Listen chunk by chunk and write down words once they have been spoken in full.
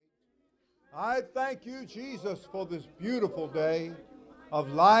I thank you, Jesus, for this beautiful day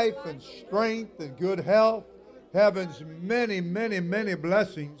of life and strength and good health, heaven's many, many, many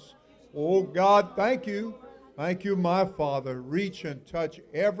blessings. Oh God, thank you. Thank you, my Father. Reach and touch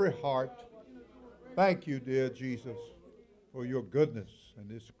every heart. Thank you, dear Jesus, for your goodness and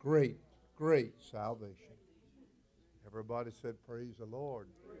this great, great salvation. Everybody said, praise the Lord.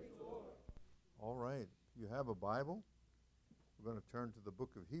 All right. You have a Bible? We're going to turn to the book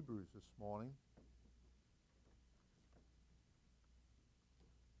of Hebrews this morning.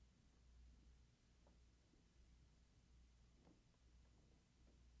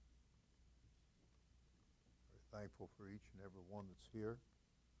 Very thankful for each and every one that's here.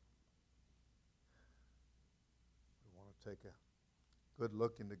 We want to take a good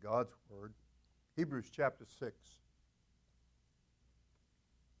look into God's Word. Hebrews chapter 6.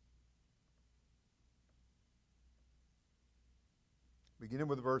 Beginning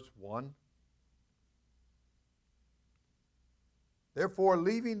with verse 1. Therefore,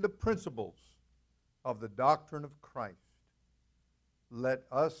 leaving the principles of the doctrine of Christ, let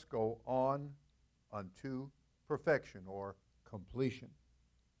us go on unto perfection or completion,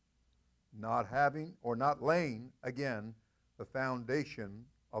 not having or not laying again the foundation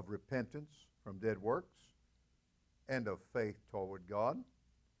of repentance from dead works and of faith toward God,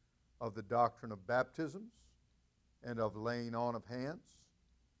 of the doctrine of baptisms, and of laying on of hands,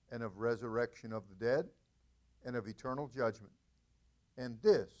 and of resurrection of the dead, and of eternal judgment. And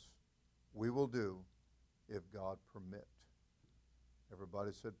this we will do if God permit.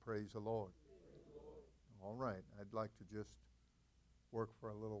 Everybody said, praise the Lord. All right, I'd like to just work for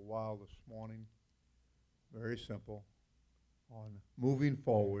a little while this morning. Very simple. On moving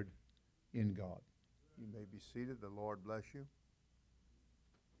forward in God. You may be seated. The Lord bless you.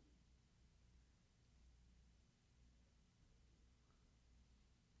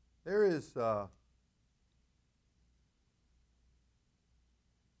 There is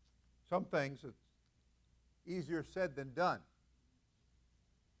some things that's easier said than done.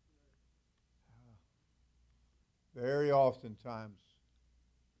 Very oftentimes,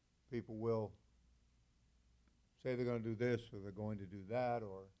 people will say they're going to do this or they're going to do that,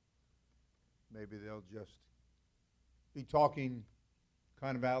 or maybe they'll just be talking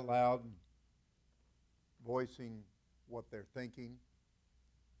kind of out loud and voicing what they're thinking.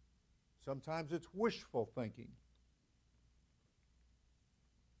 Sometimes it's wishful thinking.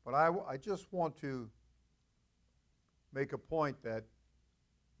 But I just want to make a point that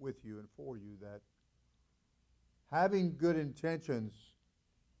with you and for you that having good intentions,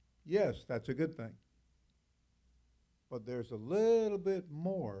 yes, that's a good thing. But there's a little bit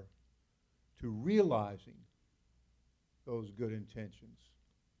more to realizing those good intentions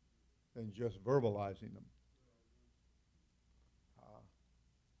than just verbalizing them.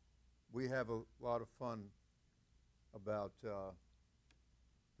 We have a lot of fun about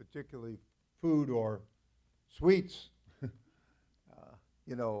particularly food or sweets.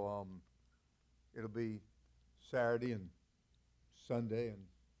 It'll be Saturday and Sunday, and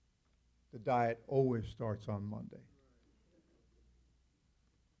the diet always starts on Monday.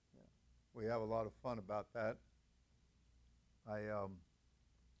 We have a lot of fun about that. I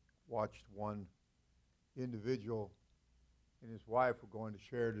watched one individual and his wife were going to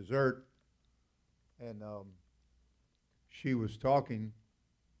share dessert, and she was talking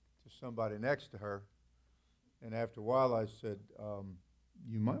to somebody next to her, and after a while I said,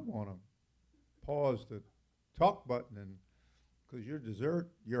 you might want to pause the talk button, and because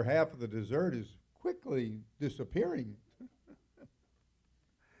your half of the dessert is quickly disappearing.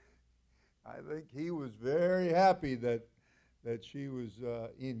 I think he was very happy that she was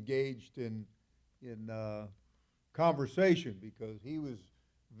engaged in conversation, because he was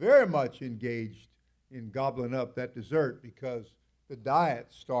very much engaged in gobbling up that dessert because the diet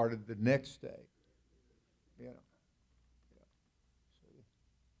started the next day. So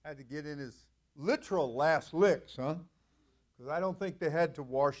had to get in his literal last licks, huh? Because I don't think they had to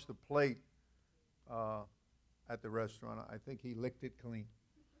wash the plate at the restaurant. I think he licked it clean.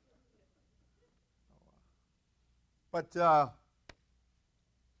 But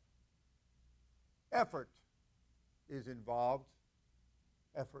effort is involved.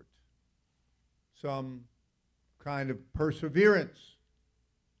 Effort. Some kind of perseverance.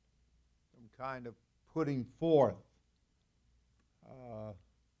 Some kind of putting forth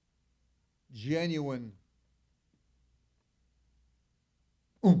genuine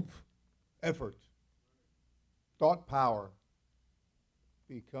oomph, effort. Thought power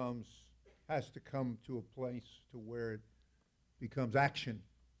has to come to a place to where it becomes action.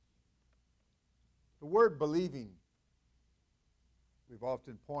 The word believing, we've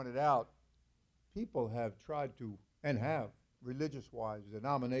often pointed out, people have tried to, and have, religious-wise,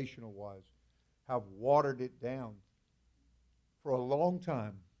 denominational-wise, have watered it down for a long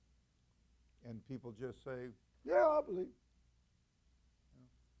time. And people just say, yeah, I believe.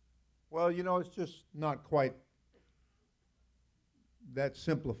 Well, it's just not quite that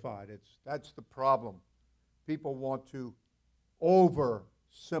simplified. That's the problem. People want to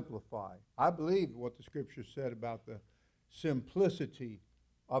oversimplify. I believe what the Scripture said about the simplicity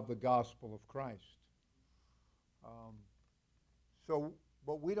of the gospel of Christ.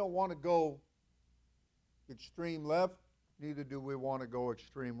 But we don't want to go extreme left, neither do we want to go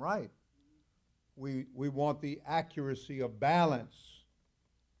extreme right. We want the accuracy of balance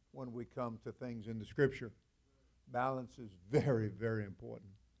when we come to things in the Scripture. Balance is very, very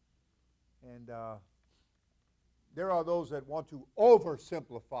important. And there are those that want to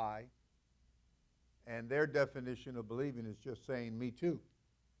oversimplify, and their definition of believing is just saying, me too.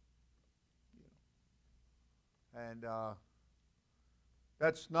 And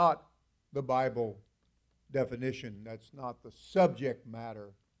that's not the Bible definition. That's not the subject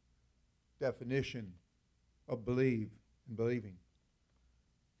matter definition of believe and believing.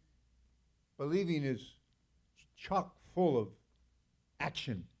 Believing is chock full of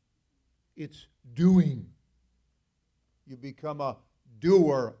action. It's doing. You become a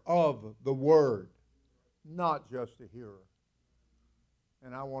doer of the word, not just a hearer.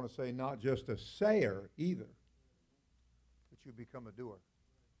 And I want to say not just a sayer either, but you become a doer.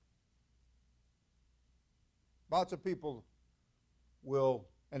 Lots of people will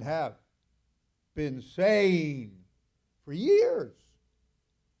and have been saying for years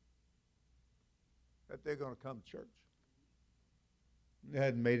that they're going to come to church. They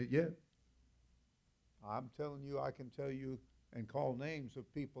hadn't made it yet. I'm telling you, I can tell you and call names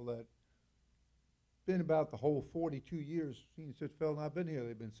of people that been about the whole 42 years since Feld and I've been here,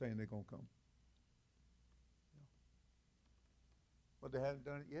 they've been saying they're going to come. But they haven't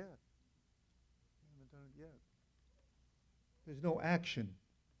done it yet. They haven't done it yet. There's no action.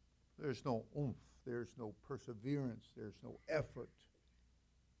 There's no oomph. There's no perseverance. There's no effort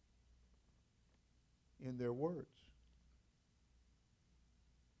in their words.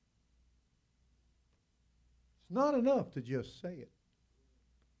 It's not enough to just say it.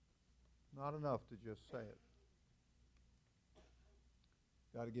 Not enough to just say it.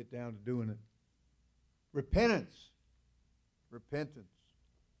 Got to get down to doing it. Repentance.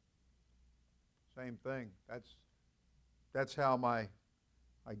 Same thing. That's how I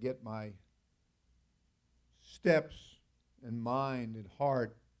get my steps and mind and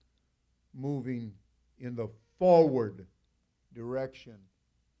heart moving in the forward direction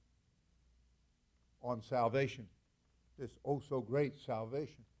on salvation. This oh so great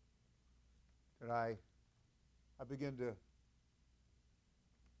salvation. That I begin to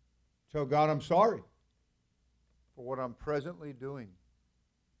tell God I'm sorry for what I'm presently doing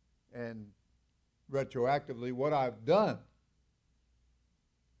and retroactively what I've done.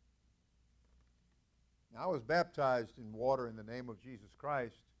 Now, I was baptized in water in the name of Jesus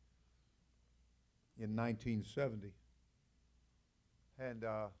Christ in 1970. And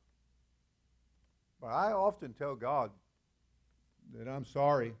but I often tell God that I'm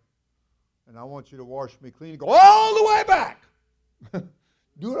sorry and I want you to wash me clean and go all the way back.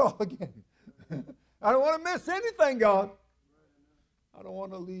 Do it all again. I don't want to miss anything, God. I don't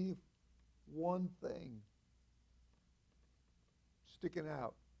want to leave one thing sticking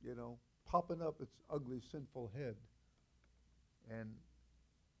out, popping up its ugly, sinful head. And,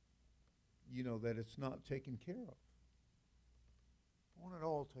 that it's not taken care of. I want it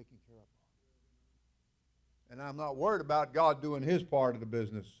all taken care of. And I'm not worried about God doing his part of the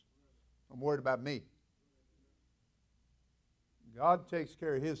business. I'm worried about me. God takes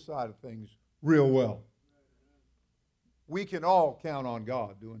care of his side of things real well. We can all count on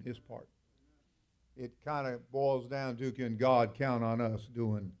God doing his part. It kind of boils down to, can God count on us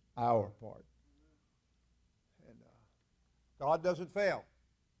doing our part? And God doesn't fail.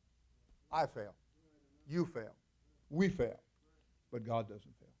 I fail. You fail. We fail. But God doesn't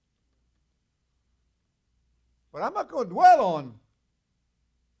fail. But I'm not going to dwell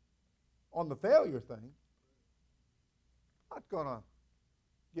on the failure thing. I'm not going to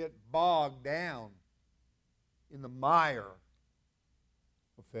get bogged down in the mire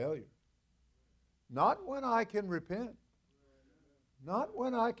of failure. Not when I can repent. Not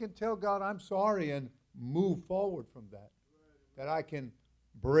when I can tell God I'm sorry and move forward from that. That I can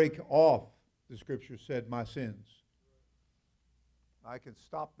break off, the Scripture said, my sins. I can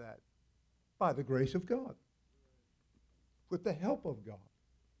stop that by the grace of God. With the help of God.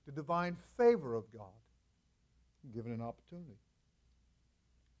 The divine favor of God. Given an opportunity.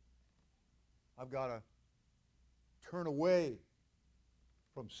 I've got to turn away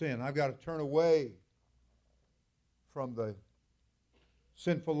from sin. I've got to turn away from the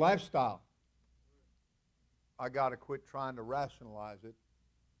sinful lifestyle. I got to quit trying to rationalize it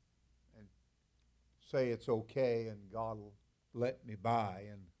and say it's okay and God will let me by,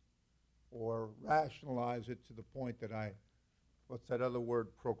 or rationalize it to the point that what's that other word,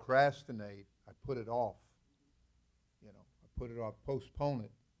 procrastinate. I put it off. I put it off, postpone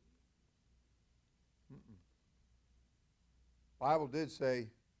it. Bible did say,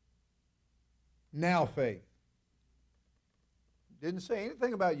 now faith. Didn't say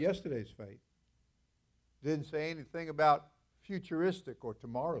anything about yesterday's faith. Didn't say anything about futuristic or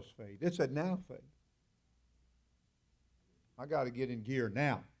tomorrow's faith. It said now faith. I got to get in gear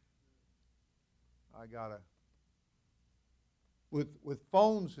now. I got to. With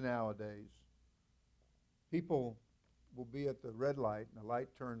phones nowadays, people will be at the red light and the light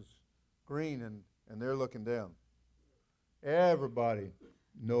turns green and they're looking down. Everybody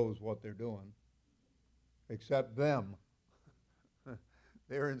knows what they're doing except them.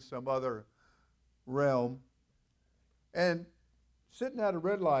 They're in some other realm. And sitting at a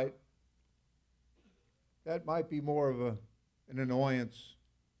red light, that might be more of an annoyance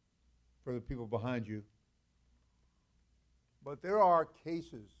for the people behind you. But there are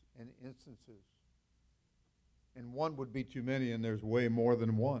cases and instances, and one would be too many, and there's way more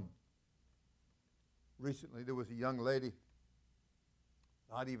than one. Recently, there was a young lady,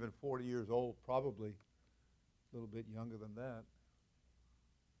 not even 40 years old, probably a little bit younger than that,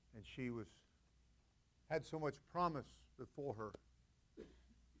 and she had so much promise before her,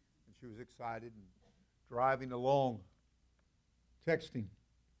 and she was excited and driving along, texting.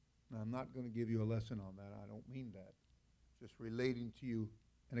 Now, I'm not going to give you a lesson on that. I don't mean that. Just relating to you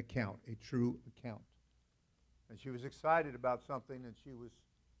an account, a true account. And she was excited about something, and she was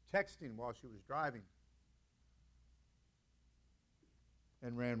texting while she was driving,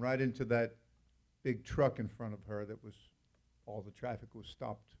 and ran right into that big truck in front of her that was, all the traffic was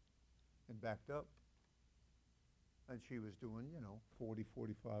stopped and backed up. And she was doing, 40,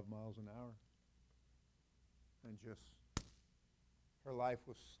 45 miles an hour. And just, her life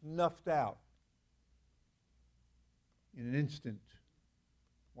was snuffed out in an instant.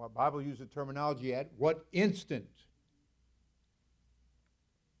 Well, the Bible uses the terminology at what instant?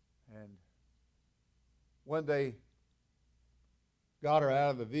 And when they got her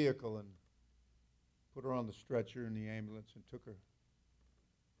out of the vehicle and put her on the stretcher in the ambulance and took her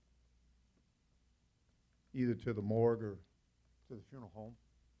either to the morgue or to the funeral home,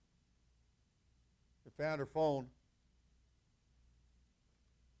 they found her phone.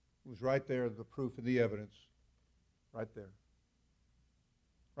 It was right there, the proof and the evidence, right there.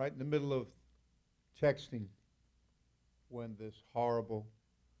 Right in the middle of texting when this horrible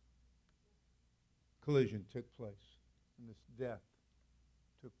collision took place and this death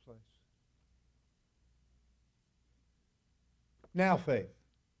took place. Now faith.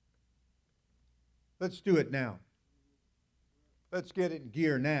 Let's do it now. Let's get it in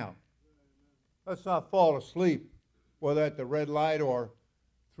gear now. Let's not fall asleep, whether at the red light or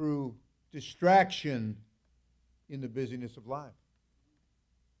through distraction in the busyness of life.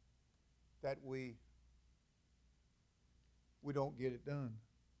 That we don't get it done.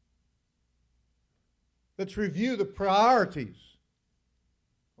 Let's review the priorities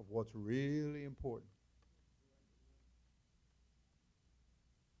of what's really important.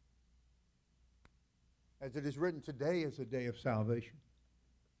 As it is written, today is a day of salvation.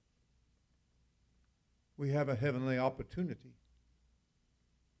 We have a heavenly opportunity.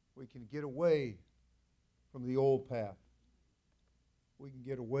 We can get away from the old path. We can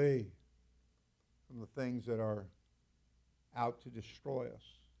get away from the things that are out to destroy us.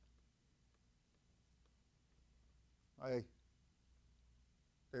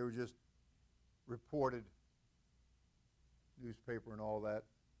 They were just reported, newspaper and all that,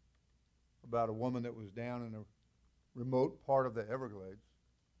 about a woman that was down in a remote part of the Everglades,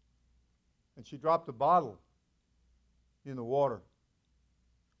 and she dropped a bottle in the water.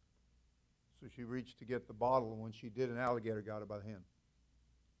 So she reached to get the bottle, and when she did, an alligator got her by the hand.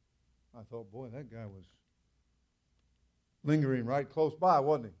 I thought, boy, that guy was lingering right close by,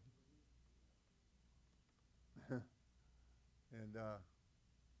 wasn't he? And,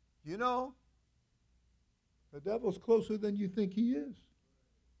 the devil's closer than you think he is.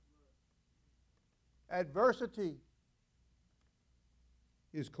 Adversity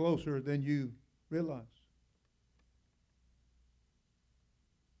is closer than you realize.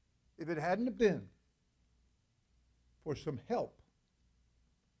 If it hadn't have been for some help,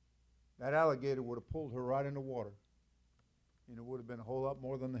 that alligator would have pulled her right in the water, and it would have been a whole lot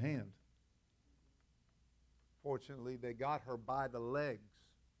more than the hand. Fortunately, they got her by the legs,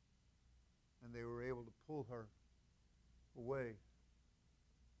 and they were able to pull her away.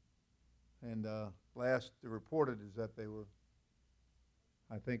 And last reported is that they were,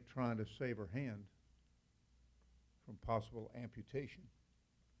 I think, trying to save her hand from possible amputation.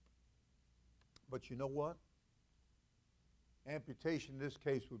 But you know what? Amputation in this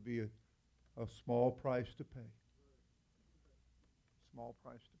case would be a small price to pay. Small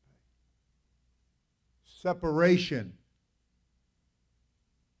price to pay. Separation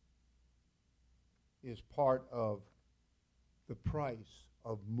is part of the price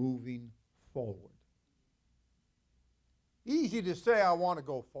of moving forward. Easy to say, I want to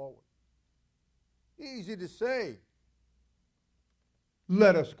go forward. Easy to say,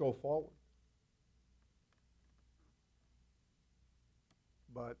 let us go forward.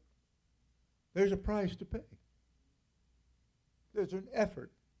 But there's a price to pay. There's an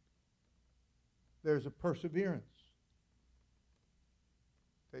effort. There's a perseverance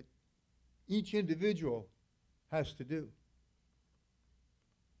that each individual has to do.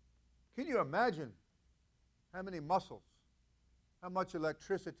 Can you imagine how many muscles, how much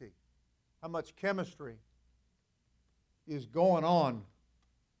electricity, how much chemistry is going on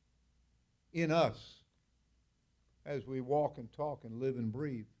in us as we walk and talk and live and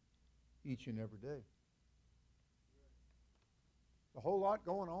breathe each and every day? A whole lot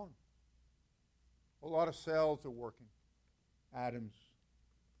going on. A lot of cells are working. Atoms,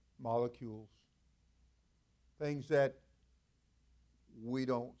 molecules, things that we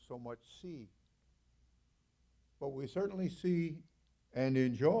don't so much see. But we certainly see and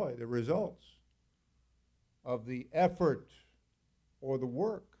enjoy the results of the effort or the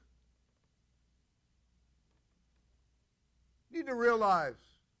work. You need to realize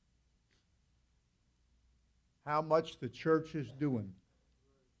how much the church is doing.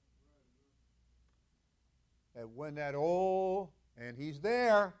 That when that old, and he's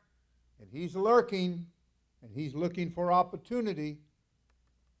there, and he's lurking, and he's looking for opportunity,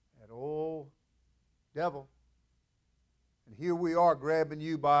 that old devil, and here we are grabbing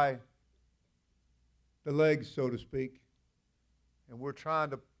you by the legs, so to speak, and we're trying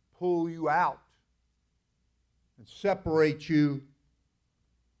to pull you out and separate you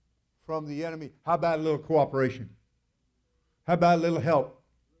from the enemy. How about a little cooperation? How about a little help?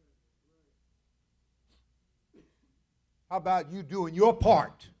 How about you doing your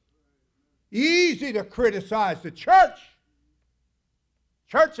part? Easy to criticize the church.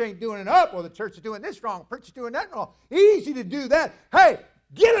 Church ain't doing it up, or the church is doing this wrong, preacher's doing that wrong. Easy to do that. Hey,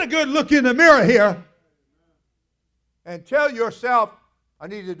 get a good look in the mirror here and tell yourself, I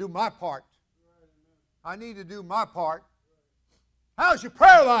need to do my part. I need to do my part. How's your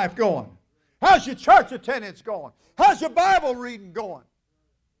prayer life going? How's your church attendance going? How's your Bible reading going?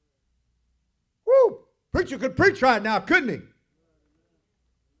 Woo! Preacher could preach right now, couldn't he?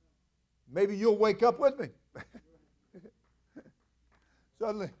 Maybe you'll wake up with me.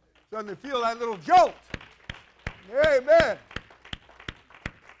 Suddenly feel that little jolt. Amen.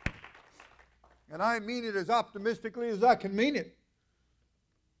 And I mean it as optimistically as I can mean it.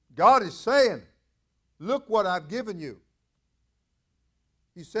 God is saying, look what I've given you.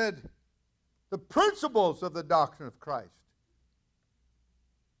 He said, the principles of the doctrine of Christ.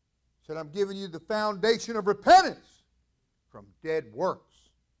 He said, I'm giving you the foundation of repentance from dead works.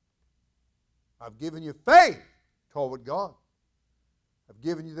 I've given you faith toward God. I've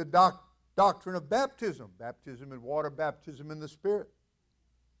given you the doctrine of baptism. Baptism in water, baptism in the Spirit.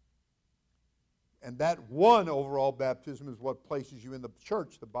 And that one overall baptism is what places you in the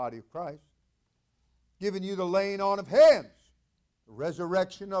church, the body of Christ. Giving you the laying on of hands, the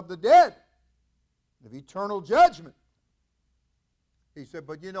resurrection of the dead, of eternal judgment. He said,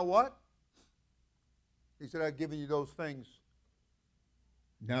 but you know what? He said, I've given you those things.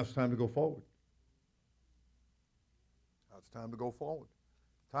 Now it's time to go forward. Now it's time to go forward.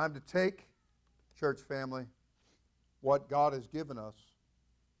 Time to take, church family, what God has given us,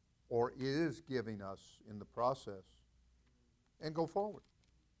 or is giving us in the process, and go forward.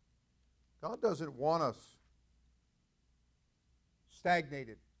 God doesn't want us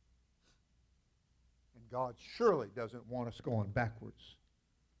stagnated. And God surely doesn't want us going backwards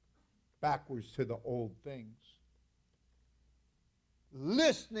to the old things.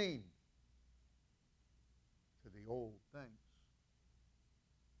 Listening to the old things.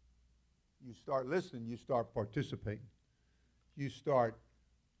 You start listening, you start participating. You start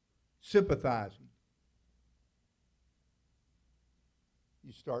sympathizing.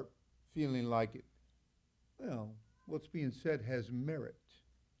 You start feeling like it. Well, what's being said has merit.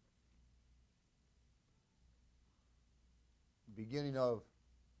 Beginning of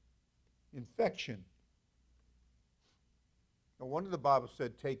infection No wonder the Bible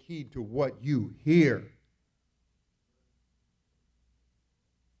said, take heed to what you hear. It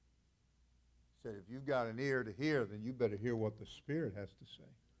said, if you've got an ear to hear, then you better hear what the Spirit has to say.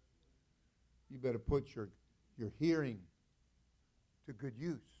 You better put your hearing to good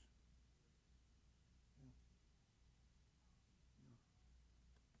use.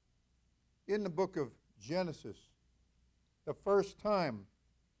 In the book of Genesis, the first time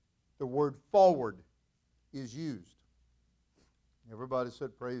the word forward is used. Everybody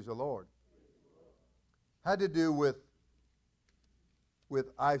said, praise the Lord. Had to do with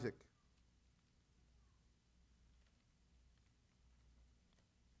Isaac.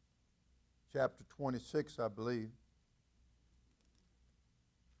 Chapter 26, I believe.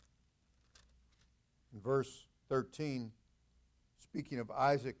 In verse 13, speaking of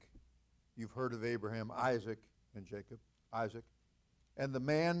Isaac, you've heard of Abraham, Isaac, and Jacob, Isaac. And the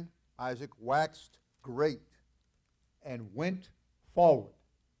man, Isaac, waxed great and went forward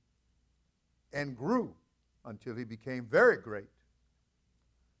and grew until he became very great.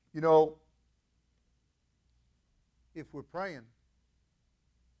 You know, if we're praying,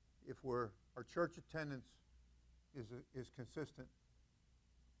 if our church attendance is consistent,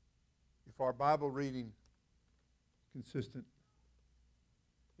 if our Bible reading consistent,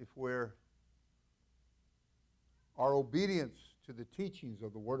 if our obedience to the teachings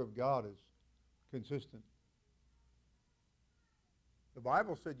of the Word of God is consistent. The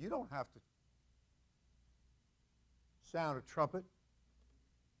Bible said you don't have to sound a trumpet.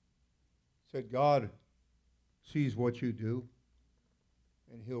 It said God sees what you do,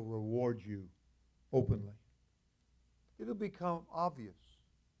 and He'll reward you openly. It'll become obvious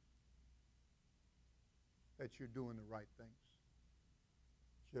that you're doing the right things,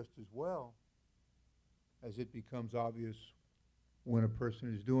 just as well as it becomes obvious when a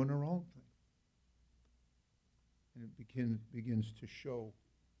person is doing the wrong thing. And it begins to show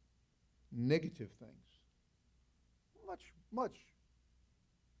negative things. Much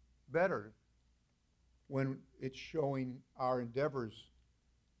better when it's showing our endeavors,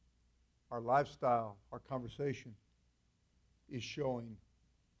 our lifestyle, our conversation is showing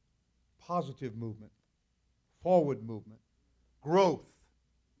positive movement, forward movement, growth.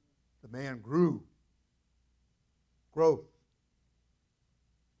 The man grew. Growth.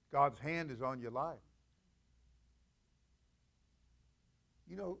 God's hand is on your life.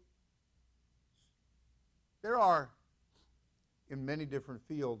 You know, there are, in many different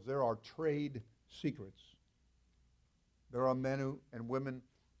fields, there are trade secrets. There are men and women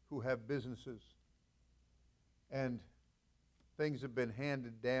who have businesses, and things have been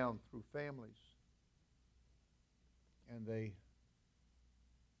handed down through families, and they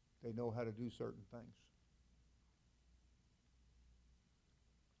know how to do certain things.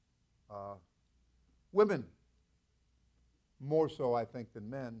 Women, more so I think than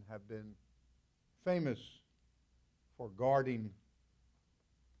men, have been famous for guarding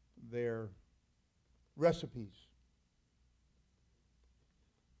their recipes.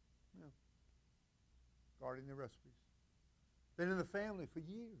 Yeah. Guarding their recipes. Been in the family for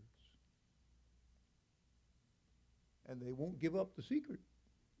years. And they won't give up the secret.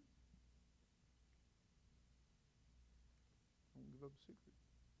 Won't give up the secret.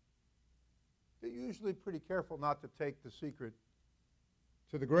 They're usually pretty careful not to take the secret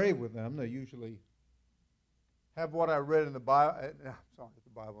to the grave with them. They usually have what I read in the Bible. Sorry, the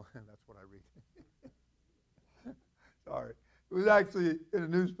Bible. That's what I read. Sorry. It was actually in a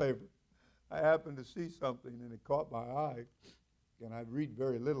newspaper. I happened to see something, and it caught my eye. And I read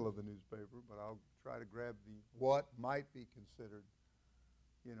very little of the newspaper, but I'll try to grab what might be considered,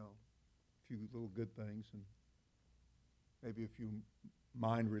 a few little good things, and maybe a few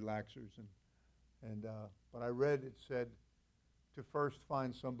mind relaxers. But I read it said to first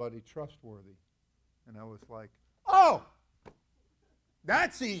find somebody trustworthy. And I was like, oh,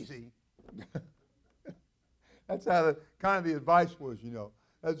 that's easy. That's how the advice was,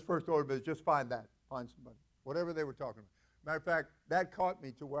 That's the first order of business. Just find somebody, whatever they were talking about. Matter of fact, that caught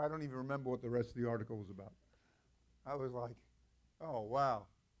me to where I don't even remember what the rest of the article was about. I was like, oh, wow,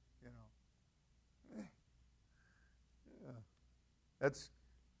 Yeah.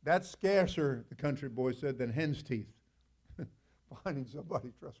 That's scarcer, the country boy said, than hen's teeth. Finding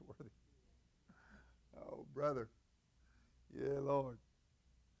somebody trustworthy. Oh, brother. Yeah, Lord.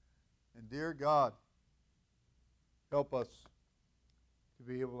 And dear God, help us to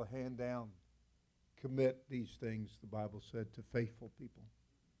be able to hand down, commit these things, the Bible said, to faithful people,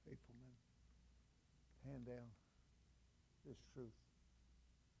 faithful men. Hand down this truth,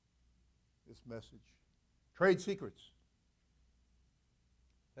 this message. Trade secrets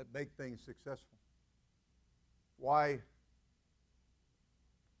that make things successful. Why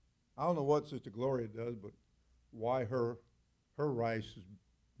I don't know what Sister Gloria does, but why her rice is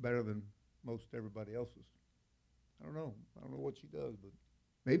better than most everybody else's. I don't know. I don't know what she does, but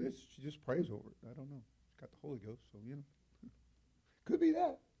maybe she just prays over it. I don't know. She's got the Holy Ghost, so could be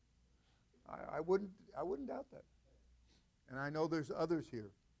that. I wouldn't doubt that. And I know there's others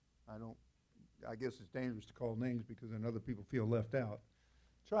here. I guess it's dangerous to call names because then other people feel left out.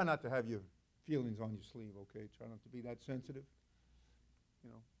 Try not to have your feelings on your sleeve, okay? Try not to be that sensitive,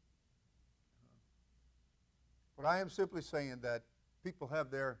 But I am simply saying that people have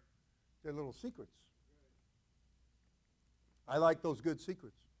their little secrets. I like those good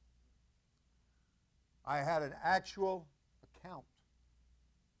secrets. I had an actual account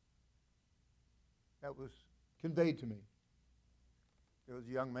that was conveyed to me. There was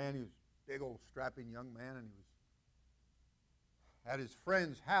a young man, he was a big old strapping young man, and he was at his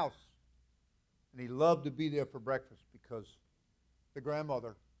friend's house, and he loved to be there for breakfast because the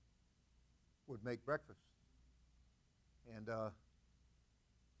grandmother would make breakfast. And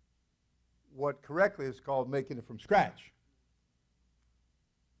what correctly is called making it from scratch.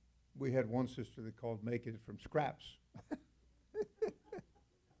 We had one sister that called making it from scraps.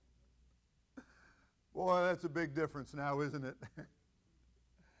 Boy, that's a big difference now, isn't it?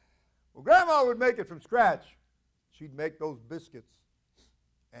 Well, Grandma would make it from scratch. She'd make those biscuits.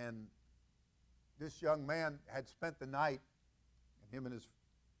 And this young man had spent the night, and him and his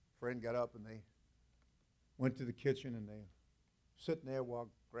friend got up and they went to the kitchen, and they were sitting there while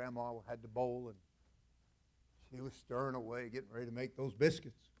Grandma had the bowl, and she was stirring away, getting ready to make those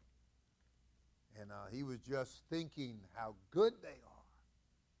biscuits. And he was just thinking how good they are.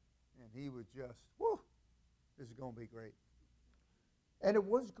 And he was just, whoo, this is going to be great. And it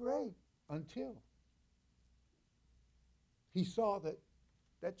was great until he saw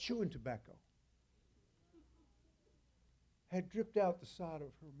that chewing tobacco had dripped out the side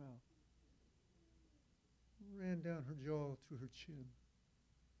of her mouth, ran down her jaw to her chin,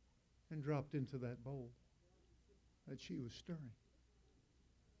 and dropped into that bowl that she was stirring.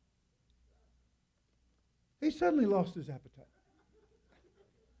 He suddenly lost his appetite.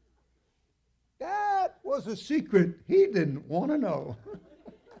 That was a secret he didn't want to know.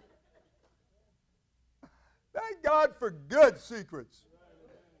 Thank God for good secrets.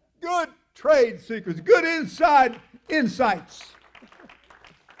 Good trade secrets. Good insights.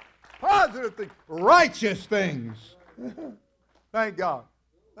 Positive things. Righteous things. Thank God.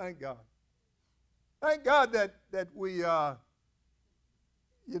 Thank God. Thank God that we, that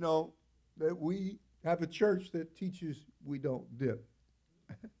we have a church that teaches we don't dip.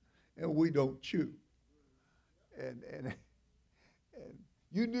 And we don't chew. And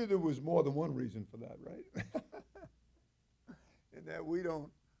you knew there was more than one reason for that, right? And that we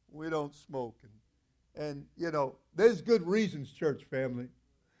don't smoke. And there's good reasons, church family,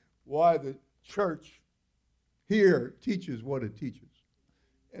 why the church here teaches what it teaches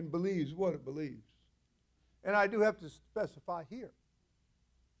and believes what it believes. And I do have to specify here.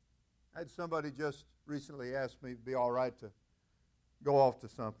 I had somebody just recently ask me if it'd be all right to go off to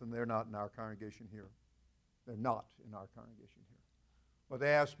something. They're not in our congregation here. They're not in our congregation here. But they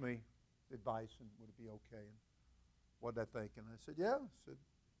asked me advice and would it be okay and what I think. And I said, yeah. I said,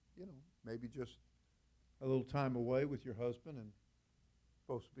 maybe just a little time away with your husband and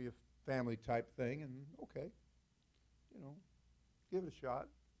supposed to be a family type thing. And okay, give it a shot.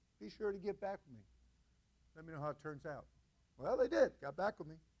 Be sure to get back with me. Let me know how it turns out. Well, they did. Got back with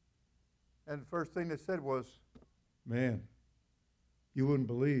me. And the first thing they said was, man, you wouldn't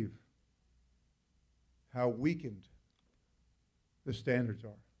believe how weakened the standards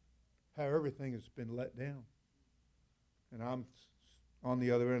are, how everything has been let down. And I'm on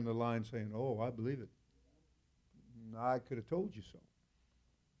the other end of the line saying, oh, I believe it. I could have told you so.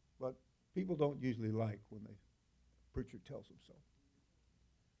 But people don't usually like when the preacher tells them so.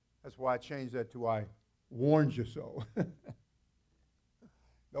 That's why I changed that to I warned you so.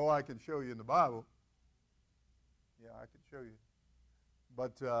 Though I can show you in the Bible. Yeah, I can show you.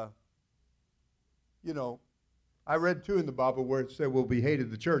 But, I read too in the Bible where it said we'll be hated,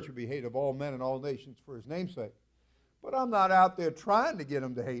 the church will be hated of all men and all nations for his name's sake. But I'm not out there trying to get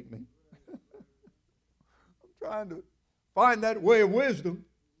them to hate me. I'm trying to find that way of wisdom.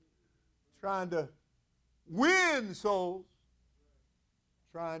 Trying to win souls.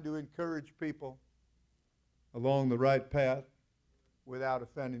 Trying to encourage people along the right path without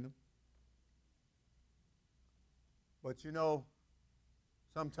offending them. But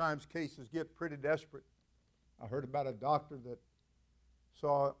sometimes cases get pretty desperate. I heard about a doctor that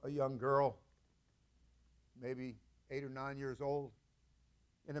saw a young girl, maybe 8 or 9 years old,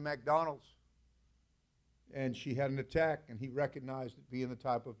 in a McDonald's. And she had an attack, and he recognized it, being the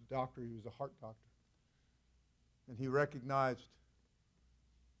type of doctor. He was a heart doctor. And he recognized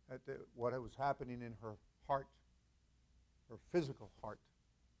what was happening in her heart, her physical heart.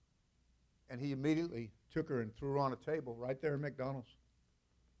 And he immediately took her and threw her on a table right there in McDonald's.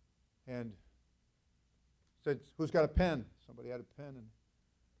 And said, "Who's got a pen?" Somebody had a pen, and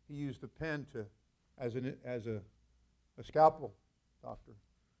he used the pen as a scalpel doctor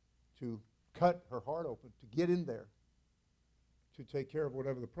to cut her heart open, to get in there, to take care of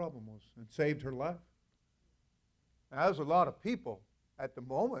whatever the problem was, and saved her life. Now, there's a lot of people at the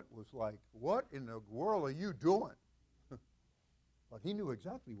moment was like, "What in the world are you doing?" But he knew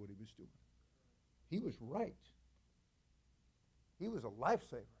exactly what he was doing. He was right. He was a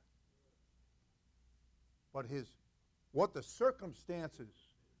lifesaver. But what the circumstances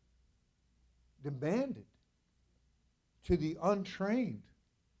demanded to the untrained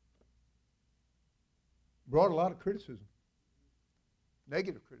brought a lot of criticism,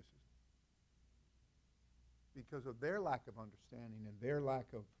 negative criticism, because of their lack of understanding and their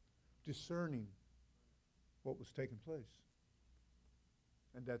lack of discerning what was taking place,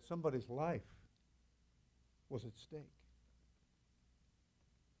 and that somebody's life was at stake.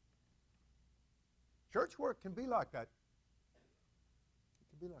 Church work can be like that. It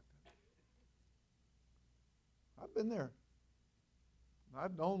can be like that. I've been there.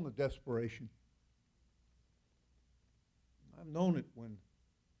 I've known the desperation. I've known it when,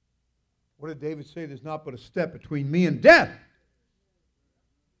 what did David say? There's not but a step between me and death.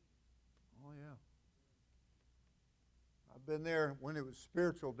 Oh, yeah. I've been there when it was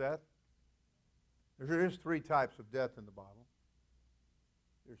spiritual death. There is 3 types of death in the Bible.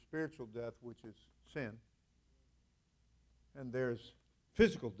 There's spiritual death, which is sin. And there's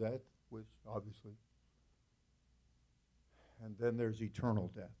physical death, which obviously. And then there's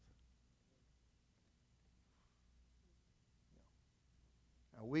eternal death.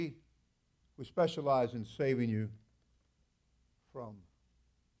 Now we specialize in saving you from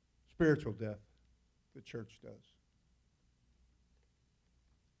spiritual death. The church does.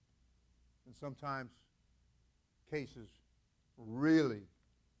 And sometimes cases really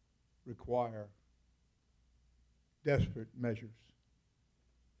require desperate measures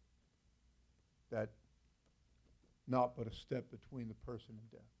that not but a step between the person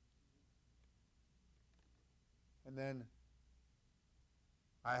and death. And then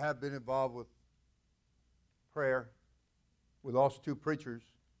I have been involved with prayer. We lost 2 preachers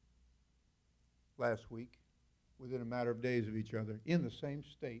last week within a matter of days of each other in the same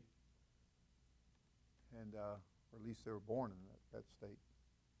state. And or at least they were born in that state.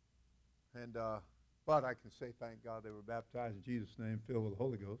 And but I can say, thank God, they were baptized in Jesus' name, filled with the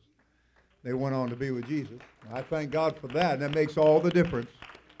Holy Ghost. They went on to be with Jesus. I thank God for that, and that makes all the difference.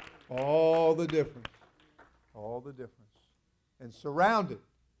 All the difference. All the difference. And surrounded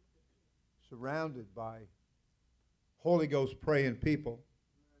by Holy Ghost praying people.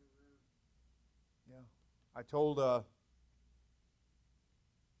 Yeah. I told, I'm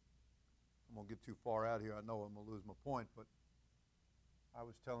going to get too far out here. I know I'm going to lose my point, but I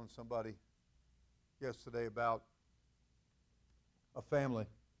was telling somebody yesterday about a family.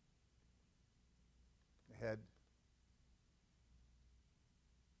 They had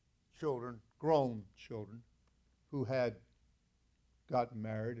children, grown children, who had gotten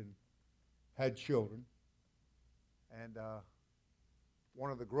married and had children. And one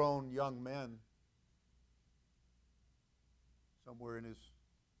of the grown young men, somewhere in his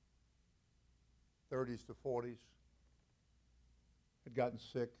 30s to 40s, had gotten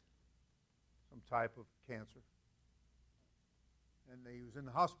sick, some type of cancer. And he was in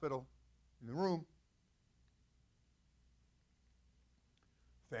the hospital, in the room.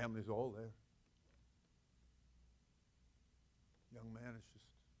 Family's all there. Young man is just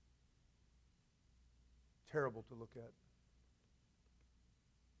terrible to look at.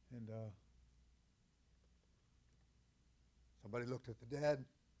 And somebody looked at the dad.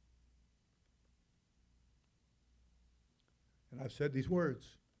 And I've said these words.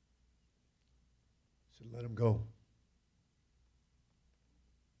 I said, let him go.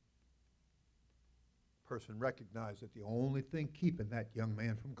 Person recognized that the only thing keeping that young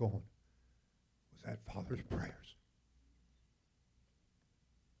man from going was that father's prayers.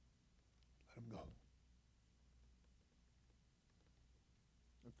 Let him go.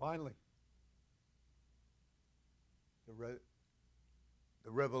 And finally, the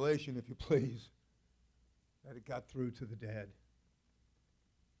revelation, if you please, that it got through to the dad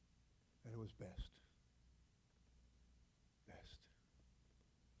that it was best. Best.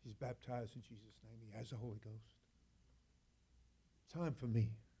 He's baptized in Jesus' name. He has the Holy Ghost. Time for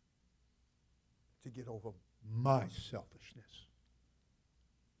me to get over my selfishness.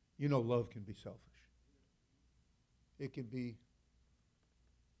 You know, love can be selfish. It can be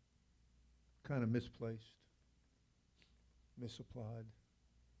kind of misplaced, misapplied.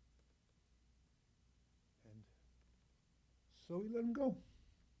 And so he let him go.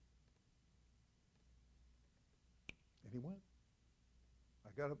 And he went. I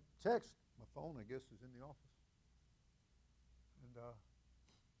got a text. My phone, I guess, is in the office. And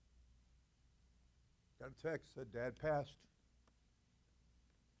got a text, said, Dad passed.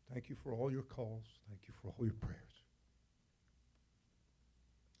 Thank you for all your calls. Thank you for all your prayers.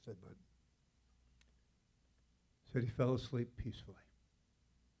 Said he fell asleep peacefully.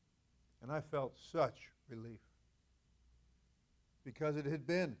 And I felt such relief. Because it had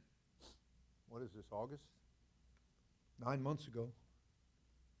been, what is this, August? 9 months ago.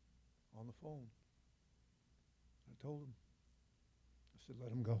 On the phone. I told him. I said,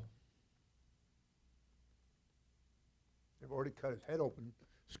 let him go. They've already cut his head open,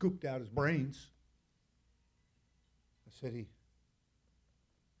 scooped out his brains. I said, he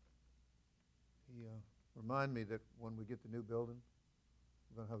remind me that when we get the new building,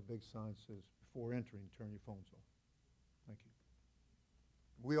 we're going to have a big sign that says, before entering, turn your phones off. Thank you.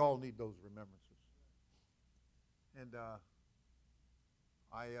 We all need those remembrances. And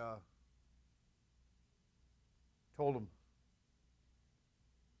I told him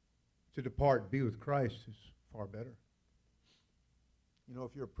to depart and be with Christ is far better. You know,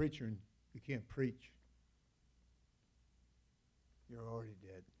 if you're a preacher and you can't preach, you're already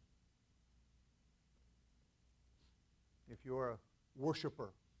dead. If you're a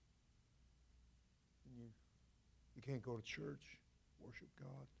worshiper and you can't go to church, worship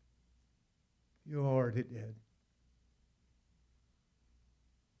God, you're already dead.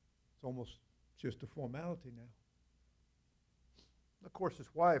 It's almost just a formality now. Of course,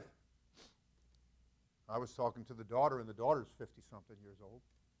 his wife, I was talking to the daughter, and the daughter's 50-something years old,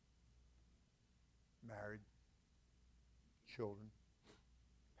 married, children,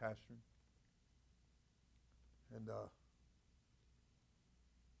 pastoring. And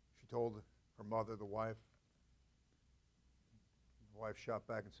she told her mother, the wife shot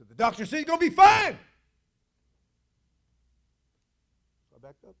back and said, the doctor said he's going to be fine. So I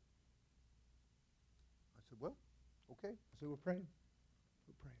backed up. I said, well, okay. I said, we're praying.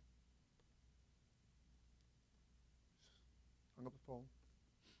 We're praying. Hung up the phone.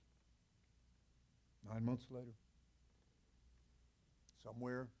 9 months later,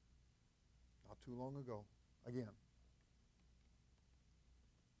 somewhere not too long ago, again,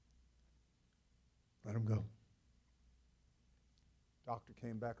 let him go. Doctor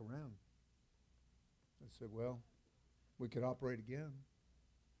came back around. I said, well, we could operate again,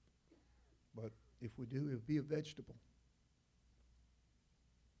 but if we do, it'll be a vegetable.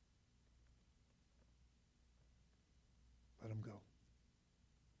 Let him go. Let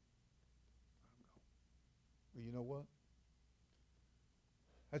him go. Well, you know what?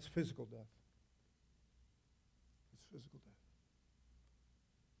 That's physical death. That's physical death.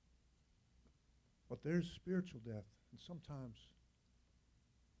 But there's spiritual death, and sometimes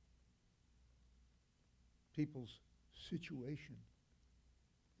people's situation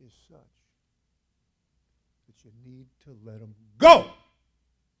is such that you need to let them go.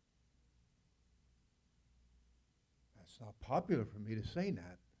 That's not popular for me to say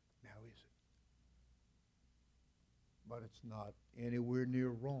that, now is it? But it's not anywhere near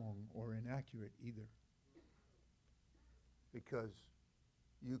wrong or inaccurate either. Because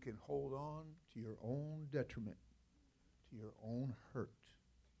you can hold on to your own detriment, to your own hurt,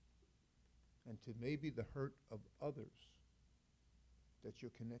 and to maybe the hurt of others that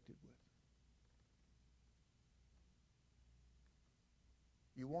you're connected with.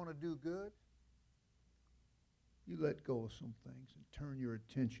 You want to do good? You let go of some things and turn your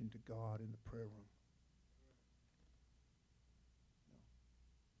attention to God in the prayer room.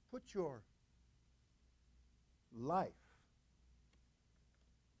 Put your life,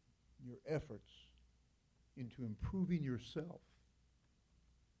 your efforts into improving yourself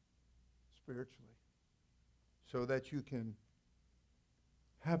spiritually so that you can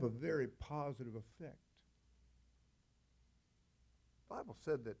have a very positive effect. The Bible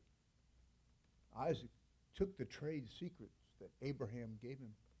said that Isaac took the trade secrets that Abraham gave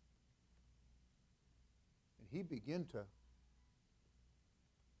him, and he began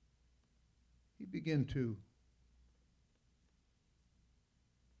to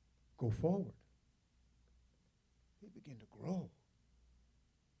go forward. He began to grow.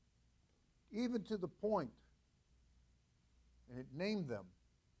 Even to the point, and it named them,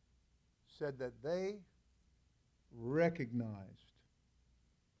 said that they recognized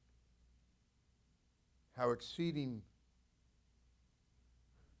how exceeding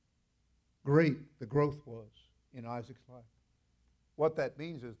great the growth was in Isaac's life. What that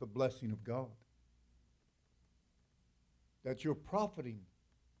means is the blessing of God. That you're profiting.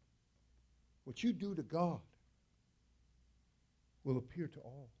 What you do to God will appear to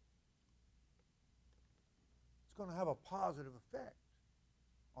all. It's going to have a positive effect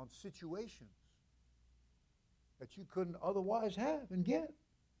on situations that you couldn't otherwise have and get.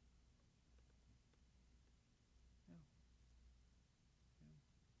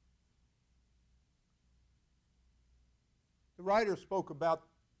 The writer spoke about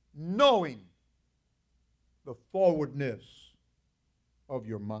knowing the forwardness of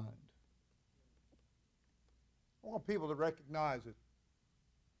your mind. I want people to recognize it.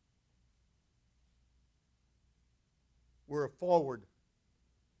 We're a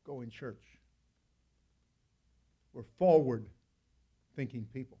forward-going church. We're forward-thinking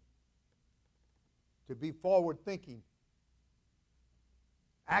people. To be forward-thinking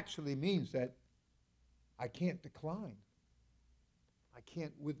actually means that I can't decline. I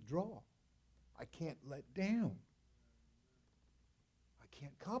can't withdraw. I can't let down. I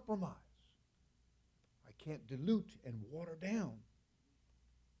can't compromise. I can't dilute and water down.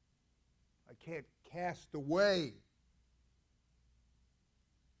 I can't cast away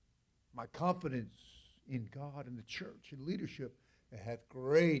my confidence in God and the church and leadership that hath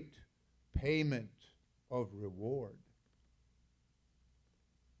great payment of reward.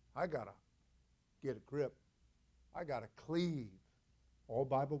 I got to get a grip. I got to cleave, all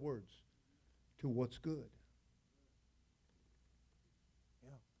Bible words, to what's good. Yeah.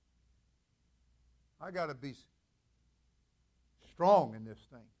 I got to be strong in this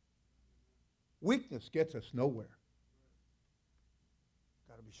thing. Weakness gets us nowhere.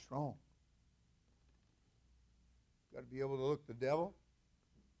 Got to be strong. Got to be able to look the devil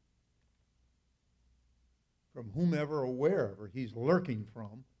from whomever or wherever he's lurking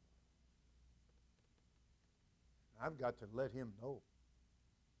from. I've got to let him know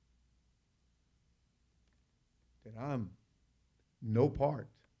that I'm no part.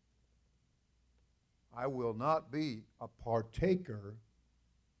 I will not be a partaker,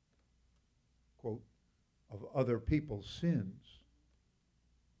 quote, of other people's sins.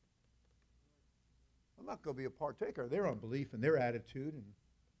 I'm not going to be a partaker of their unbelief and their attitude and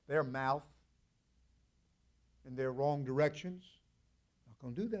their mouth and their wrong directions. I'm not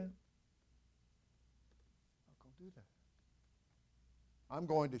going to do that. I'm not going to do that. I'm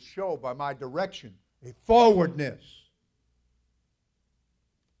going to show by my direction a forwardness.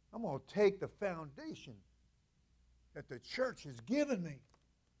 I'm going to take the foundation that the church has given me.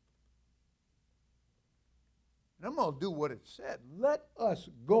 And I'm going to do what it said. Let us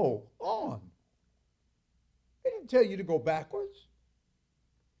go on. It didn't tell you to go backwards.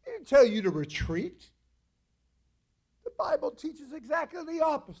 It didn't tell you to retreat. The Bible teaches exactly the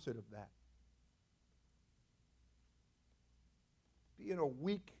opposite of that. Being a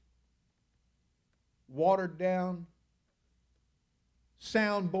weak, watered down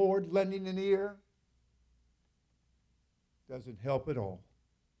soundboard, lending an ear, doesn't help at all.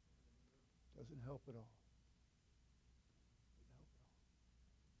 Doesn't help at all.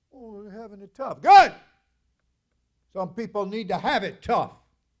 Oh, we're having it tough. Good! Some people need to have it tough.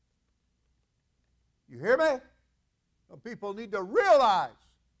 You hear me? Some people need to realize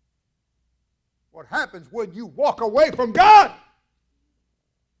what happens when you walk away from God.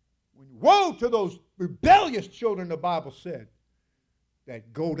 Woe to those rebellious children, the Bible said,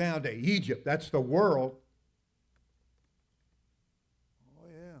 that go down to Egypt. That's the world. Oh,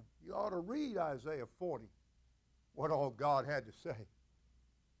 yeah. You ought to read Isaiah 40, what all God had to say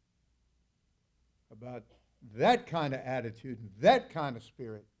about that kind of attitude and that kind of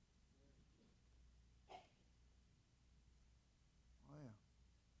spirit.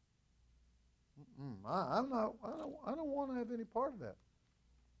 I don't want to have any part of that.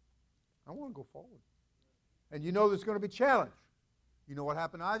 I want to go forward. And you know there's going to be challenge. You know what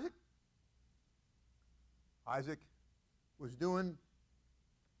happened to Isaac? Isaac was doing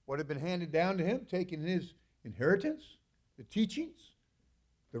what had been handed down to him, taking his inheritance, the teachings,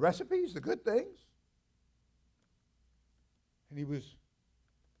 the recipes, the good things. And he was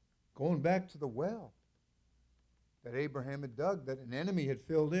going back to the well that Abraham had dug, that an enemy had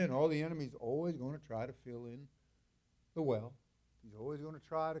filled in. All the enemy's always going to try to fill in the well. He's always going to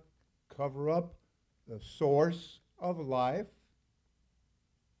try to cover up the source of life.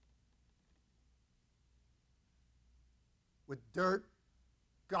 With dirt,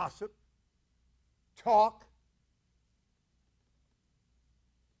 gossip, talk.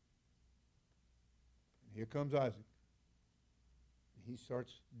 And here comes Isaac. He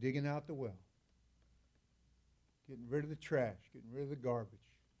starts digging out the well. getting rid of the trash, getting rid of the garbage,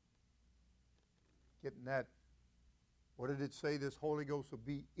 getting that, what did it say, this Holy Ghost will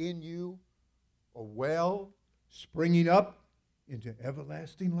be in you, a well springing up into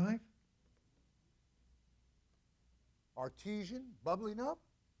everlasting life? Artesian, bubbling up?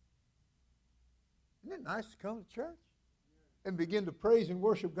 Isn't it nice to come to church and begin to praise and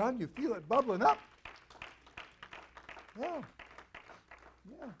worship God? You feel it bubbling up. Yeah.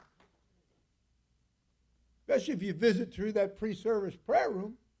 Yeah. Especially if you visit through that pre-service prayer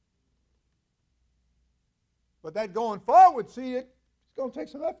room. But that going forward, see, it's going to take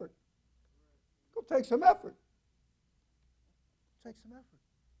some effort. It's going to take some effort. Take some effort.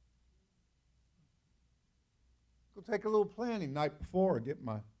 It's going to take a little planning night before to get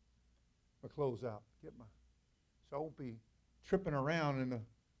my clothes out. So I won't be tripping around in the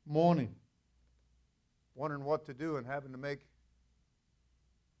morning wondering what to do and having to make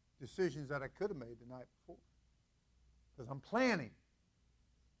decisions that I could have made the night before. Because I'm planning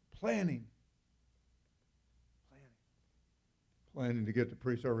to get to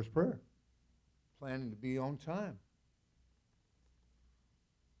pre-service prayer, planning to be on time.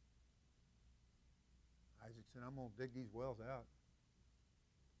 Isaac said, I'm going to dig these wells out.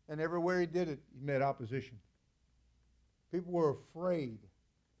 And everywhere he did it, he met opposition. People were afraid.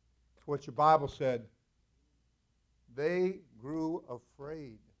 That's what your Bible said. They grew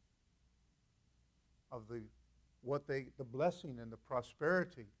afraid of the blessing and the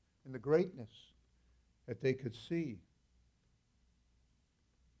prosperity and the greatness that they could see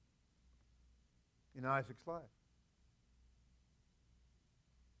in Isaac's life.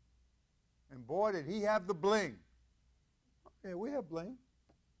 And boy, did he have the bling. Yeah, we have bling.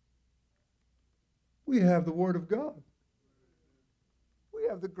 We have the Word of God. We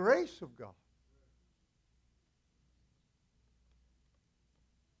have the grace of God.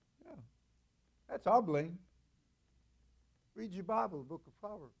 Yeah. That's our bling. Read your Bible, the book of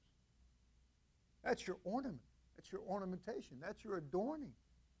Proverbs. That's your ornament. That's your ornamentation. That's your adorning.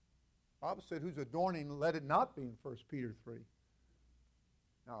 The Bible said, whose adorning let it not be in 1 Peter 3.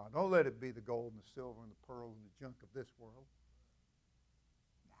 No, don't let it be the gold and the silver and the pearl and the junk of this world.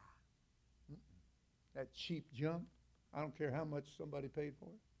 Nah. That cheap junk, I don't care how much somebody paid for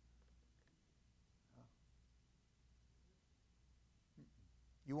it.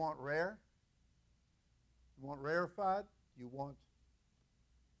 You want rare? You want rarefied? You want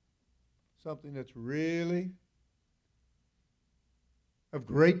something that's really of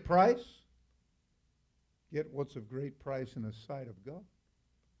great price? Get what's of great price in the sight of God.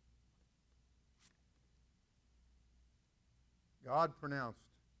 God pronounced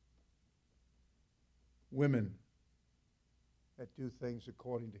women that do things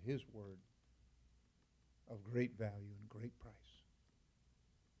according to His word of great value and great price.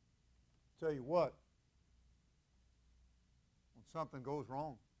 Tell you what, when something goes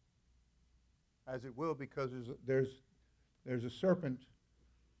wrong, as it will, because there's a serpent,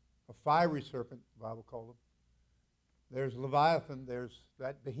 a fiery serpent, the Bible called him. There's Leviathan, there's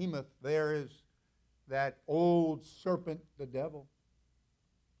that behemoth, there is that old serpent, the devil.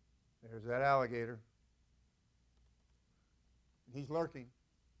 There's that alligator. He's lurking.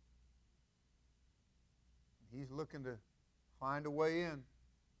 He's looking to find a way in.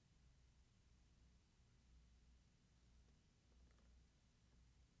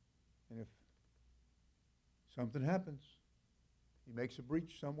 And if something happens, he makes a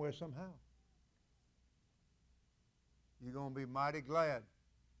breach somewhere, somehow, you're going to be mighty glad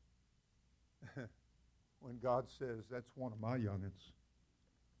when God says, that's one of my young'uns.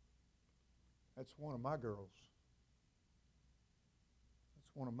 That's one of my girls. That's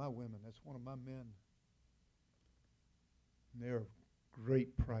one of my women. That's one of my men. And they're of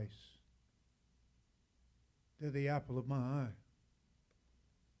great price. They're the apple of my eye.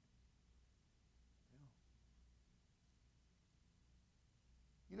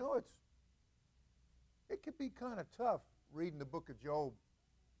 You know, it could be kind of tough reading the book of Job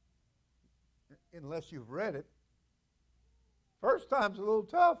unless you've read it. First time's a little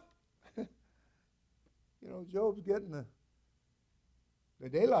tough. You know, Job's getting the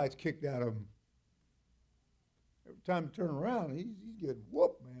daylights kicked out of him. Every time you turn around, he's getting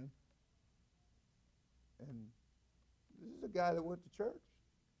whooped, man. And this is a guy that went to church.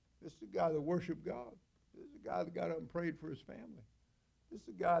 This is a guy that worshiped God. This is a guy that got up and prayed for his family. This is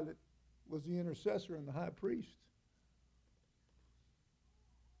a guy that was the intercessor and the high priest.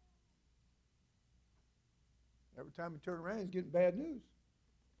 Every time he turned around, he's getting bad news.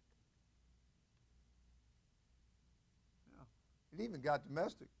 Yeah. It even got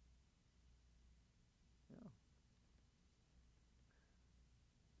domestic. Yeah.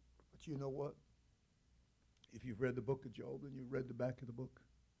 But you know what? If you've read the book of Job, then you've read the back of the book.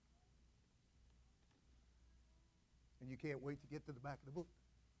 And you can't wait to get to the back of the book.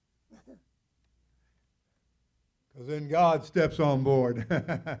 Because then God steps on board.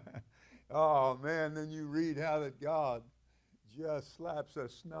 Oh, man, then you read how that God just slaps a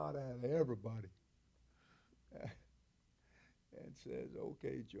snot out of everybody. And says,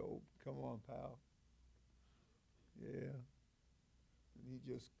 okay, Job, come on, pal. Yeah. And he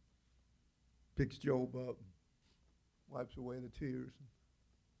just picks Job up, wipes away the tears,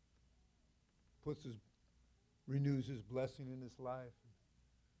 and renews his blessing in his life.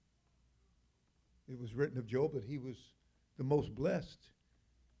 It was written of Job that he was the most blessed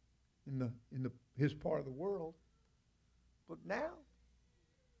in his part of the world. But now,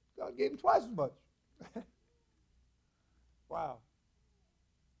 God gave him twice as much. Wow.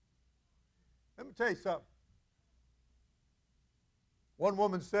 Let me tell you something. One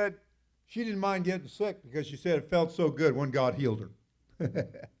woman said she didn't mind getting sick because she said it felt so good when God healed her.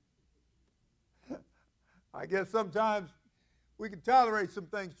 I guess sometimes we can tolerate some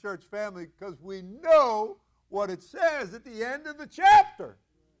things, church family, because we know what it says at the end of the chapter.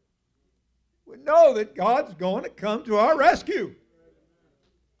 We know that God's going to come to our rescue.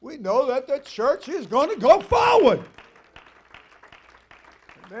 We know that the church is going to go forward.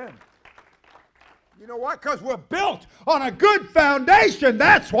 Amen. You know why? Because we're built on a good foundation.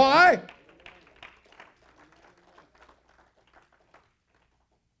 That's why.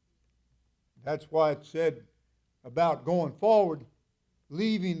 That's why it said about going forward,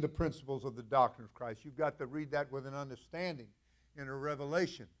 leaving the principles of the doctrine of Christ. You've got to read that with an understanding and a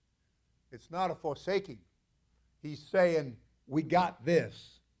revelation. It's not a forsaking. He's saying, we got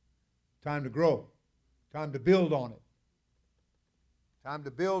this. Time to grow. Time to build on it. Time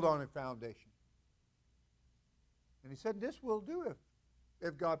to build on a foundation. And he said, this will do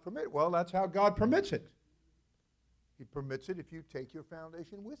if God permits it. Well, that's how God permits it. He permits it if you take your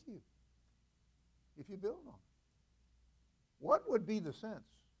foundation with you. If you build on it. What would be the sense?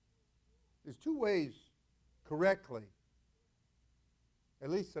 There's two ways correctly, at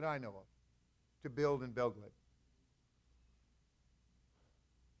least that I know of, to build in Belgrade.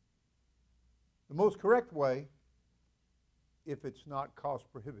 The most correct way, if it's not cost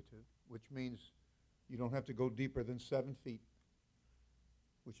prohibitive, which means you don't have to go deeper than 7 feet,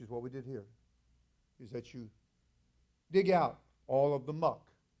 which is what we did here, is that you dig out all of the muck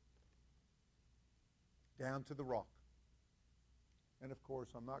down to the rock. And of course,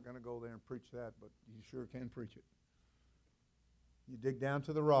 I'm not going to go there and preach that, but you sure can preach it. You dig down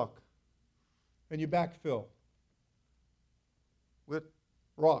to the rock, and you backfill with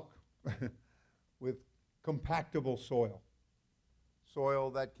rock, with compactable soil,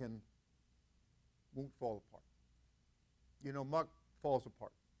 soil that won't fall apart. You know, muck falls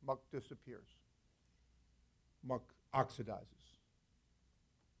apart. Muck disappears. Muck oxidizes.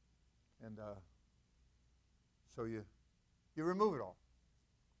 And so you remove it all.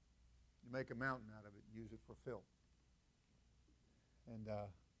 You make a mountain out of it and use it for fill. And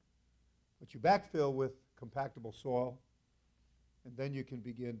but you backfill with compactable soil, and then you can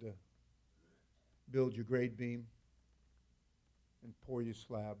begin to build your grade beam and pour your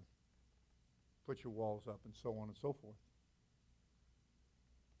slab, put your walls up, and so on and so forth.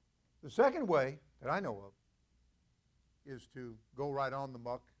 The second way that I know of is to go right on the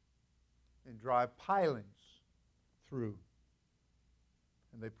muck and drive pilings through.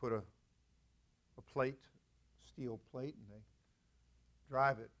 And they put a plate, steel plate, and they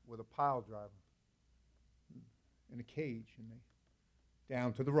drive it with a pile driver in a cage, and they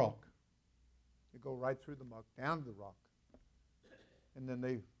down to the rock. They go right through the muck, down to the rock. And then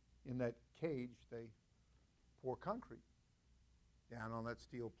in that cage, they pour concrete down on that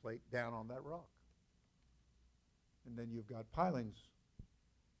steel plate, down on that rock. And then you've got pilings.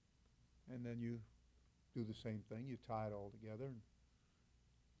 And then you do the same thing. You tie it all together and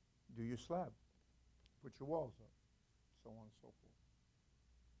do your slab. Put your walls up, so on and so forth.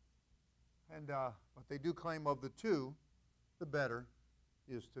 And but they do claim of the two, the better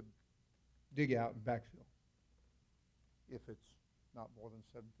is to dig out and backfill if it's not more than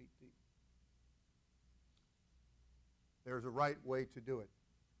 7 feet deep. There's a right way to do it.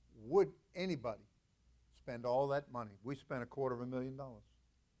 Would anybody spend all that money? We spent $250,000. Got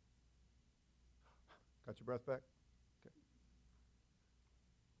your breath back? Okay.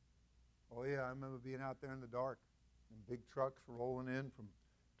 Oh yeah, I remember being out there in the dark and big trucks rolling in from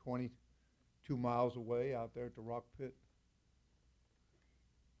 22 miles away out there at the rock pit.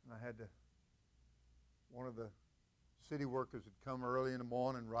 And I had one of the city workers had come early in the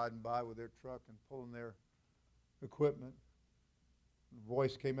morning riding by with their truck and pulling their equipment. The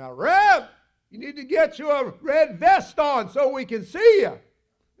voice came out, "Reb, You need to get you a red vest on so we can see you.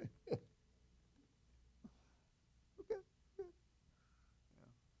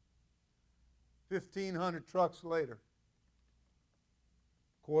 1,500 trucks later,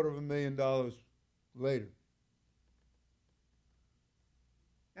 $250,000 later.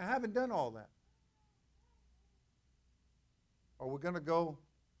 I haven't done all that. Are we going to go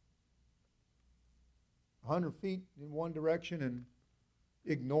 100 feet in one direction and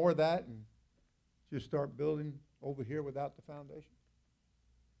ignore that and just start building over here without the foundation?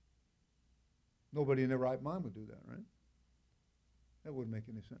 Nobody in their right mind would do that, right? That wouldn't make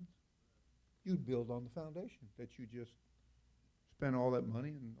any sense. You'd build on the foundation that you just spent all that money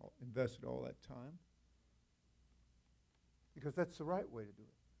and invested all that time, because that's the right way to do it.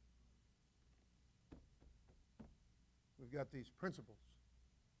 We've got these principles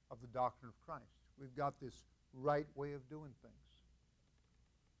of the doctrine of Christ. We've got this right way of doing things.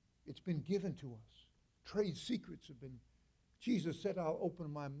 It's been given to us. Trade secrets have been. Jesus said, I'll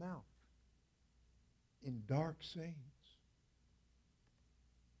open my mouth in dark sayings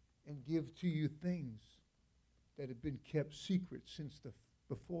and give to you things that have been kept secret since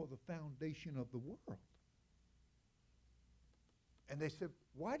before the foundation of the world. And they said,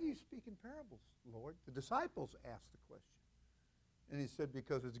 why do you speak in parables, Lord? The disciples asked the question. And he said,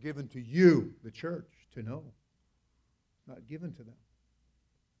 because it's given to you, the church, to know. It's not given to them.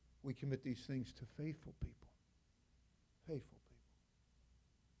 We commit these things to faithful people. Faithful people.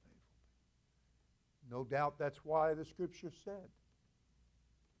 Faithful people. No doubt that's why the Scripture said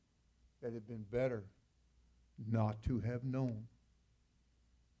that it had been better not to have known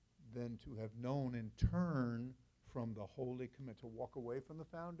than to have known and turn from the holy command, to walk away from the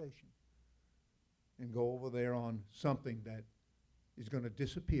foundation and go over there on something that is going to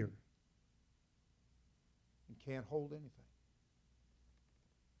disappear and can't hold anything.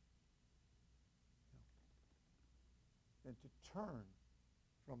 And to turn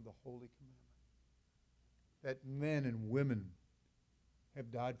from the holy commandment that men and women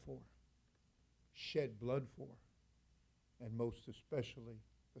have died for, shed blood for, and most especially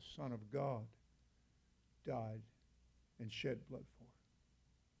the Son of God died and shed blood for.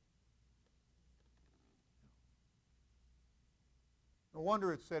 No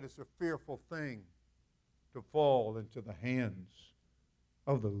wonder it said it's a fearful thing to fall into the hands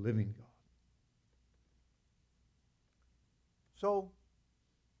of the living God. So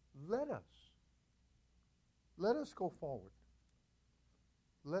let us go forward.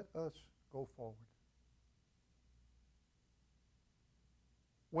 Let us go forward.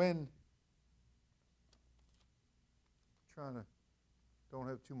 Don't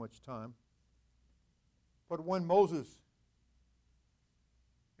have too much time, but when Moses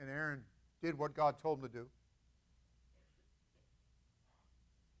and Aaron did what God told them to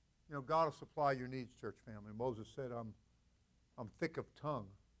do, God will supply your needs, church family. Moses said, I'm thick of tongue.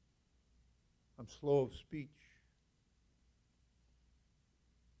 I'm slow of speech.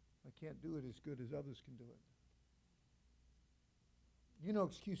 I can't do it as good as others can do it.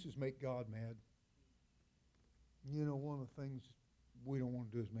 Excuses make God mad. One of the things we don't want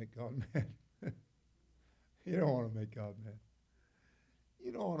to do is make God mad. You don't want to make God mad.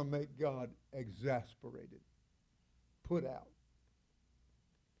 You don't want to make God exasperated, put out.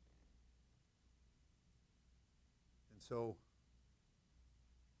 And so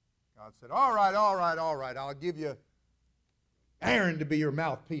God said, all right, I'll give you Aaron to be your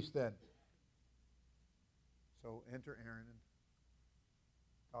mouthpiece then. So enter Aaron, and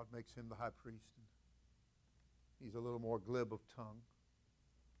God makes him the high priest. And he's a little more glib of tongue.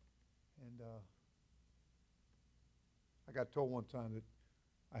 And I got told one time that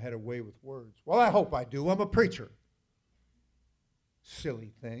I had a way with words. Well, I hope I do. I'm a preacher.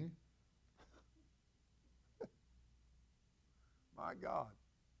 Silly thing. My God.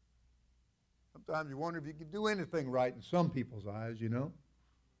 Sometimes you wonder if you can do anything right in some people's eyes,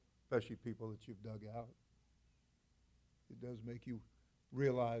 especially people that you've dug out. It does make you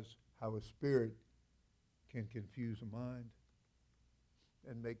realize how a spirit can confuse a mind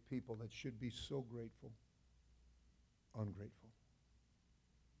and make people that should be so grateful ungrateful.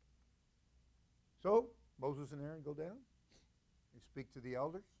 So Moses and Aaron go down. They speak to the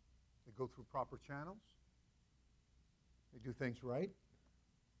elders. They go through proper channels. They do things right.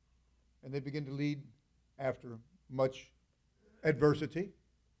 And they begin to lead after much adversity,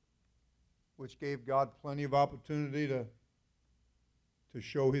 which gave God plenty of opportunity to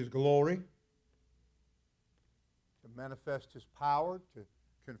show his glory, to manifest his power, to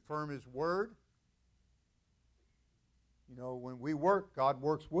confirm his word. When we work, God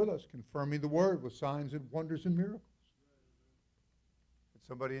works with us, confirming the word with signs and wonders and miracles. It's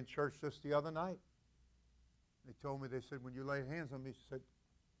somebody in church just the other night. They told me, they said, when you laid hands on me, she said,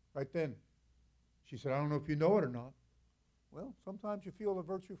 right then, she said, I don't know if you know it or not. Well, sometimes you feel the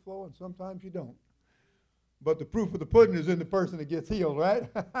virtue flow and sometimes you don't. But the proof of the pudding is in the person that gets healed, right?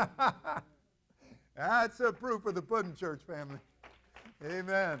 That's a proof of the pudding, church family.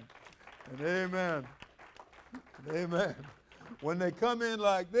 Amen. And amen. And amen. When they come in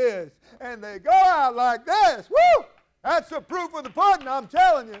like this and they go out like this, woo! That's the proof of the pudding, I'm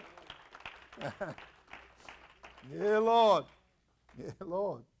telling you. Yeah, Lord. Yeah,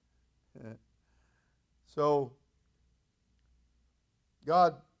 Lord. Yeah. So,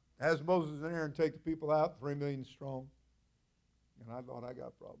 God has Moses and Aaron take the people out, 3 million strong. And I thought, I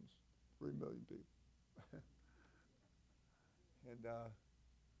got problems. 3 million people. And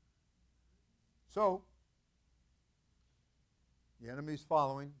so, the enemy's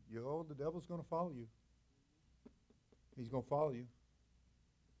following. The devil's going to follow you. He's going to follow you.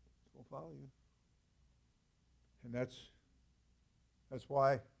 He's going to follow you. And that's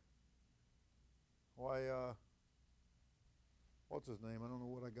why what's his name? I don't know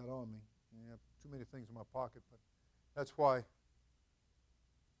what I got on me. I have too many things in my pocket, but that's why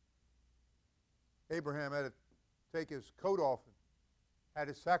Abraham had to take his coat off and had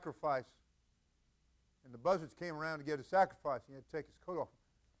his sacrifice. And the buzzards came around to get his sacrifice. He had to take his coat off,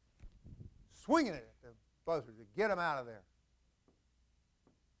 swinging it at the buzzards to get him out of there.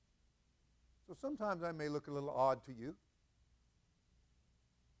 So sometimes I may look a little odd to you.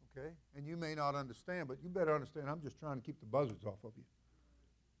 Okay? And you may not understand, but you better understand I'm just trying to keep the buzzards off of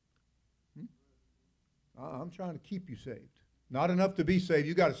you. I'm trying to keep you saved. Not enough to be saved.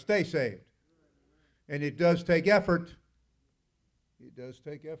 You got to stay saved. And it does take effort. It does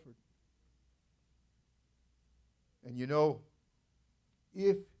take effort. And you know,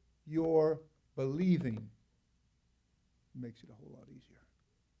 if you're believing, it makes it a whole lot easier.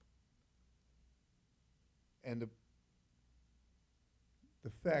 And the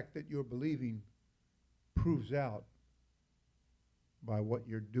fact that you're believing proves out by what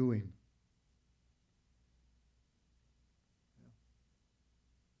you're doing.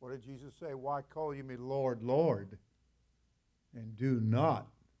 What did Jesus say? Why call you me Lord, Lord, and do not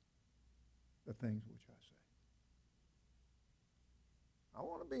the things which I say? I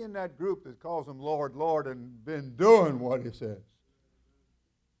want to be in that group that calls him Lord, Lord, and been doing what he says.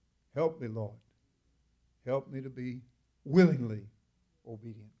 Help me, Lord. Help me to be willingly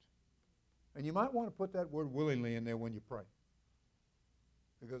obedient. And you might want to put that word willingly in there when you pray.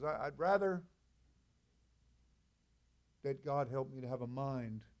 Because I'd rather that God help me to have a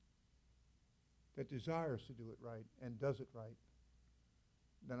mind that desires to do it right and does it right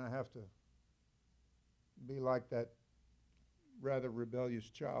than I have to be like that rather rebellious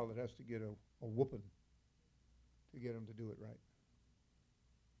child that has to get a whooping to get him to do it right.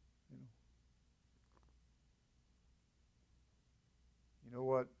 You know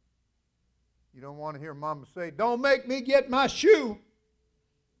what? You don't want to hear Mama say, don't make me get my shoe.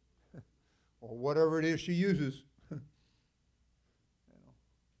 Or whatever it is she uses. A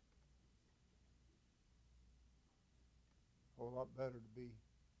whole lot better to be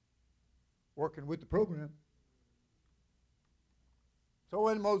working with the program. So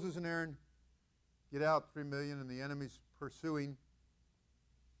when Moses and Aaron get out 3 million and the enemy's pursuing,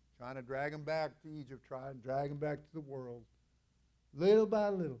 trying to drag them back to Egypt, trying to drag them back to the world, little by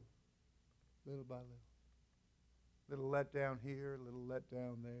little, little by little. Little letdown here, little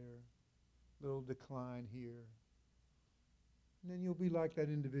letdown there, little decline here. And then you'll be like that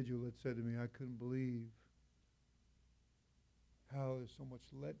individual that said to me, I couldn't believe how there's so much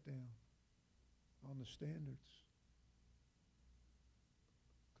letdown on the standards.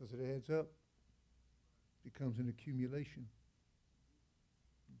 Because it adds up. Becomes an accumulation.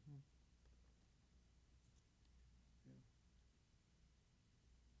 Mm-hmm. Yeah.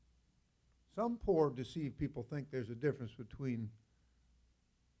 Some poor, deceived people think there's a difference between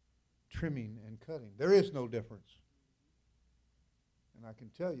trimming and cutting. There is no difference. And I can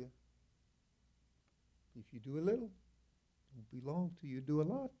tell you, if you do a little, it won't be long till you do a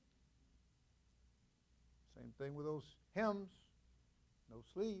lot. Same thing with those hems, no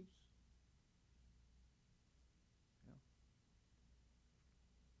sleeves. Yeah.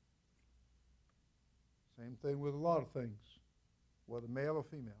 Same thing with a lot of things, whether male or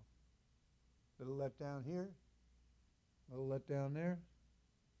female. Little let down here, little let down there.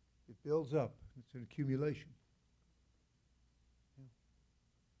 It builds up. It's an accumulation. Yeah.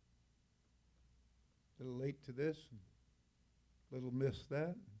 Little late to this, and little miss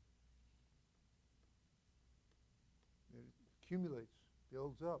that. It accumulates,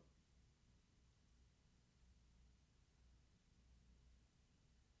 builds up.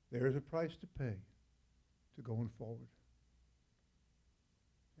 there is a price to pay to going forward.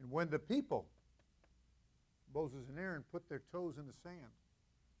 And when the people, Moses and Aaron, put their toes in the sand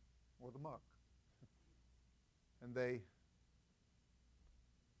or the muck, and they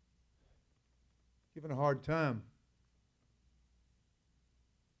given a hard time,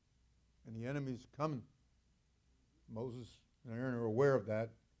 and the enemy's coming, Moses and Aaron are aware of that.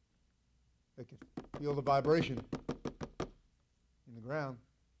 They could feel the vibration in the ground.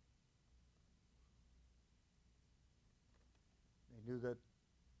 They knew that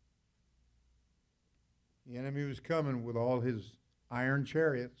the enemy was coming with all his iron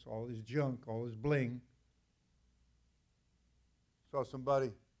chariots, all his junk, all his bling. Saw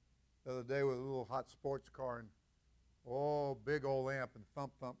somebody the other day with a little hot sports car and big old amp and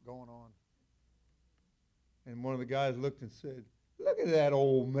thump going on. And one of the guys looked and said, "Look at that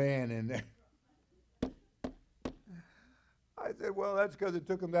old man in there." I said, "Well, that's because it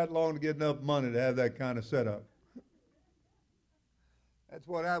took him that long to get enough money to have that kind of setup." That's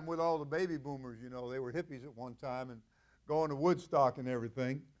what happened with all the baby boomers, you know. They were hippies at one time and going to Woodstock and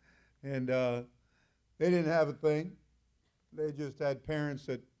everything. And they didn't have a thing. They just had parents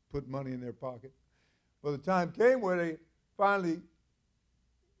that put money in their pocket. Well, the time came where they finally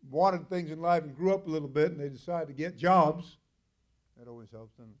wanted things in life and grew up a little bit, and they decided to get jobs. That always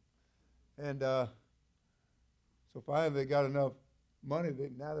helps them. And so finally they got enough money.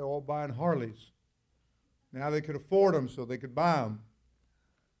 Now they're all buying Harleys. Now they could afford them, so they could buy them.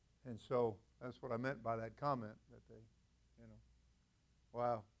 And so that's what I meant by that comment, that they, you know,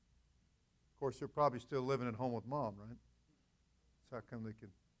 wow. Of course, they're probably still living at home with mom, right? That's how come they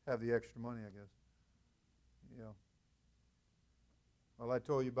could have the extra money, I guess. Yeah. Well, I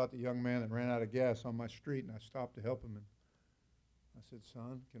told you about the young man that ran out of gas on my street, and I stopped to help him. And I said,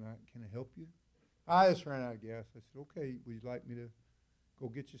 "Son, can I help you?" "I just ran out of gas." I said, "Okay, would you like me to go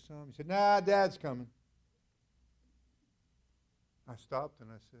get you some?" He said, "Nah, Dad's coming." I stopped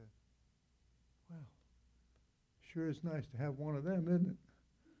and I said, "Well, sure is nice to have one of them, isn't it?"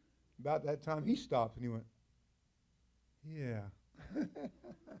 About that time, he stopped and he went, "Yeah."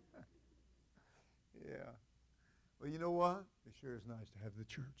 Yeah. Well, you know what? It sure is nice to have the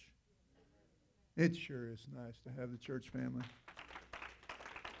church. It sure is nice to have the church family.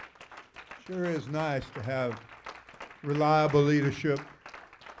 Sure is nice to have reliable leadership.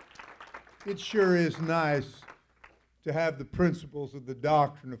 It sure is nice to have the principles of the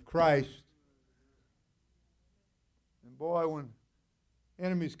doctrine of Christ. And boy, when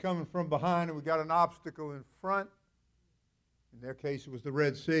enemies coming from behind and we got an obstacle in front, in their case it was the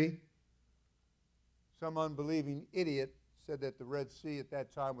Red Sea. Some unbelieving idiot said that the Red Sea at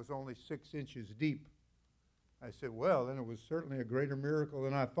that time was only 6 inches deep. I said, well, then it was certainly a greater miracle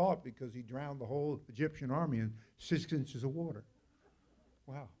than I thought, because he drowned the whole Egyptian army in 6 inches of water.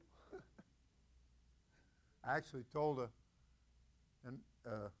 Wow. I actually told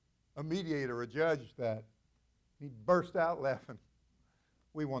a mediator, a judge, that. He burst out laughing.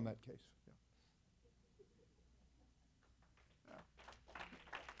 We won that case. Yeah.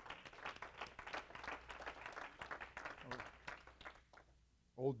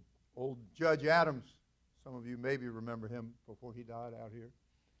 Old Judge Adams, some of you maybe remember him before he died out here.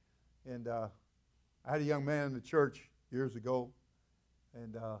 And I had a young man in the church years ago,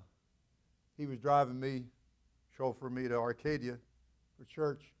 and he was driving me, chauffeuring me to Arcadia for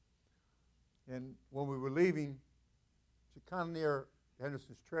church. And when we were leaving, it's kind of near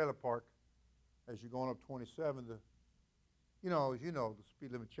Henderson's Trailer Park, as you're going up 27, as you know, the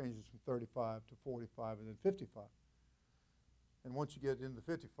speed limit changes from 35 to 45 and then 55. And once you get into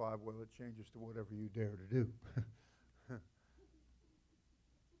 55, well, it changes to whatever you dare to do.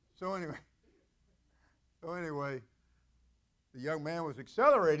 So anyway, the young man was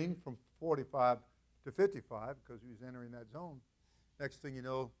accelerating from 45 to 55 because he was entering that zone. Next thing you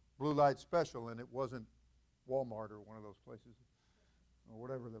know, blue light special, and it wasn't Walmart or one of those places, or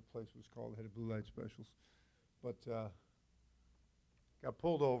whatever that place was called that had blue light specials. But got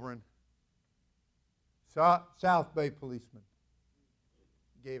pulled over, and South Bay policeman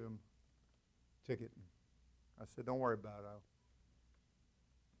gave him a ticket. And I said, don't worry about it.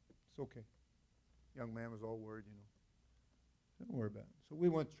 It's okay. Young man was all worried, you know. Don't worry about it. So we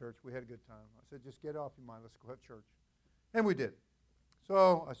went to church. We had a good time. I said, just get it off your mind. Let's go have church. And we did.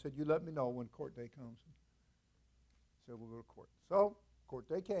 So I said, you let me know when court day comes. He said, we'll go to court. So court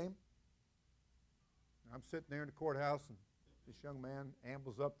day came. I'm sitting there in the courthouse, and this young man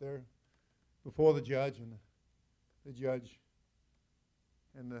ambles up there before the judge, and the judge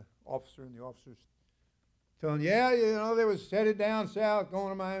and the officer's telling, yeah, you know, they was headed down south, going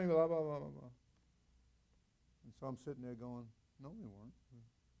to Miami, blah, blah, blah, blah, blah. And so I'm sitting there going, no, they weren't.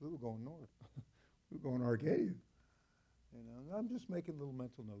 going north. We were going to Arcadia. I'm just making little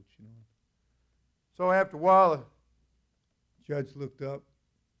mental notes, So after a while, the judge looked up.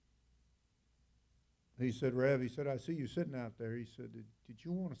 He said, Rev, he said, I see you sitting out there. He said, did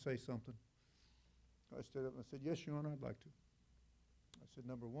you want to say something? I stood up and I said, yes, Your Honor, I'd like to. I said,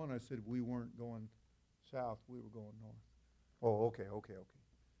 number one, I said, we weren't going south, we were going north. Oh, okay.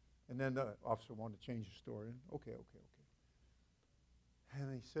 And then the officer wanted to change the story. Okay.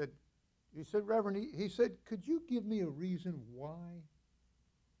 And he said, Reverend, he said, could you give me a reason why,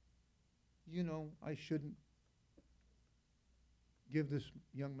 I shouldn't give this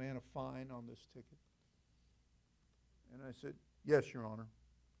young man a fine on this ticket? And I said, yes, Your Honor.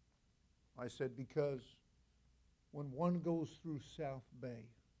 I said, because when one goes through South Bay,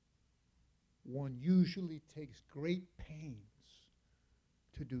 one usually takes great pains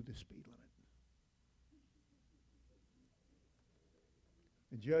to do the speed limit.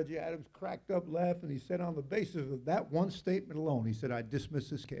 And Judge Adams cracked up laughing. He said, on the basis of that one statement alone, he said, I dismiss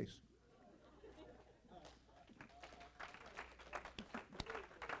this case.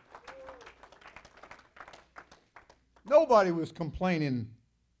 Nobody was complaining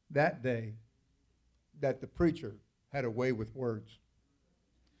that day that the preacher had a way with words.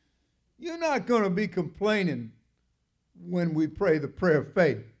 You're not going to be complaining when we pray the prayer of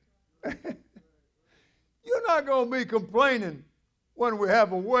faith. You're not going to be complaining when we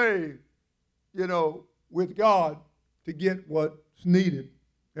have a way, with God to get what's needed.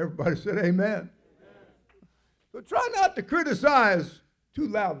 Everybody said amen. Amen. So try not to criticize too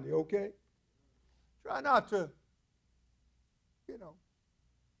loudly, okay? Try not to,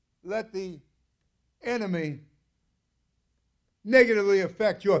 let the enemy negatively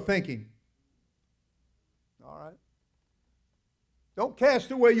affect your thinking. All right? Don't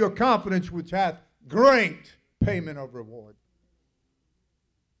cast away your confidence, which hath great payment of reward.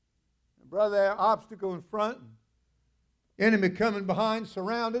 And brother, there obstacle in front, enemy coming behind,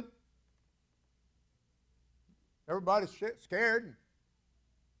 surrounded. Everybody's scared.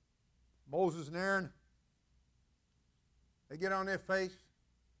 Moses and Aaron, they get on their face.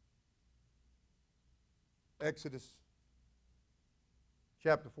 Exodus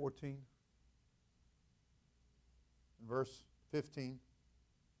chapter 14, verse 15.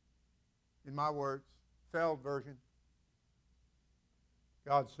 In my words, Feld version,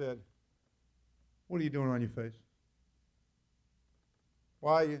 God said, what are you doing on your face?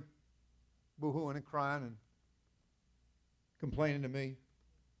 Why are you boo-hooing and crying and complaining to me?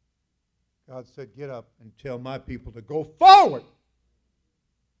 God said, get up and tell my people to go forward.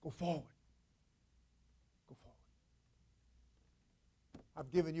 Go forward. Go forward.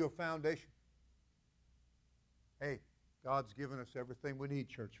 I've given you a foundation. Hey, God's given us everything we need,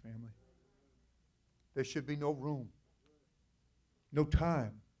 church family. There should be no room, no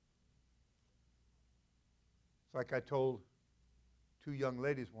time. It's like I told two young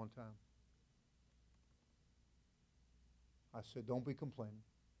ladies one time. I said, don't be complaining.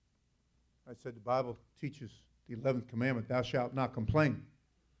 I said, the Bible teaches the 11th commandment, thou shalt not complain.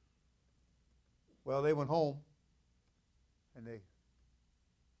 Well, they went home, and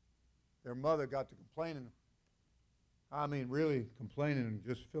their mother got to complaining. I mean, really complaining and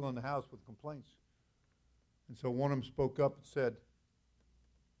just filling the house with complaints. And so one of them spoke up and said,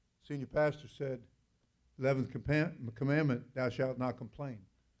 senior pastor said, 11th commandment, thou shalt not complain.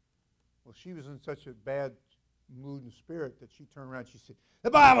 Well, she was in such a bad mood and spirit that she turned around and she said, the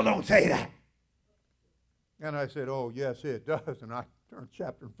Bible don't say that. And I said, oh, yes, it does. And I turned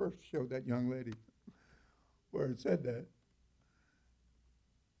chapter and verse, showed that young lady where it said that.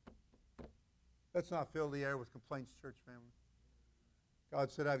 Let's not fill the air with complaints, church family.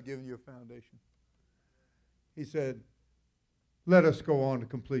 God said, I've given you a foundation. He said, let us go on to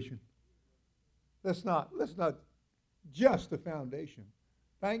completion. Let's not just the foundation.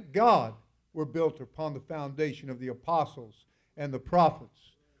 Thank God we're built upon the foundation of the apostles and the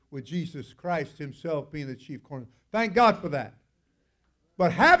prophets, with Jesus Christ himself being the chief cornerstone. Thank God for that.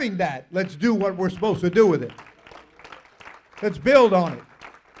 But having that, let's do what we're supposed to do with it. Let's build on it.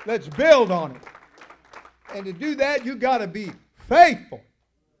 Let's build on it. And to do that, you've got to be faithful.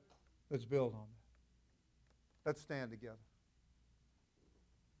 Let's build on that. Let's stand together.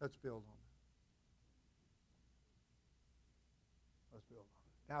 Let's build on it. Let's build on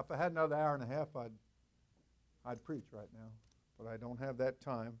it. Now, if I had another hour and a half, I'd preach right now. But I don't have that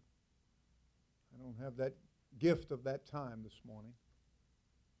time. I don't have that gift of that time this morning.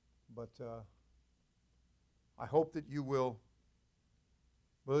 But I hope that you will,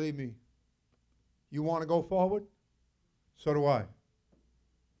 believe me, you want to go forward? So do I.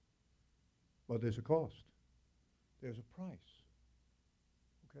 But there's a cost. There's a price.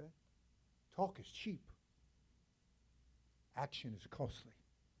 Okay? Talk is cheap. Action is costly.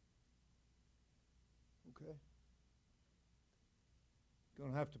 Okay? You're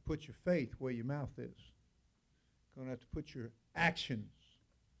going to have to put your faith where your mouth is. You're going to have to put your actions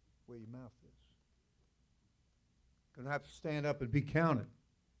where your mouth is. You're going to have to stand up and be counted.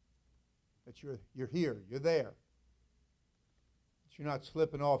 That you're here, you're there. That you're not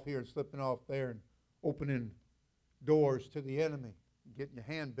slipping off here and slipping off there and opening doors to the enemy and getting your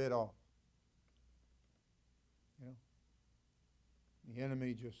hand bit off. You know? The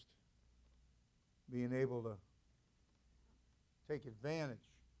enemy just being able to take advantage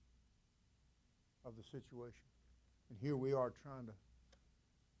of the situation. And here we are trying to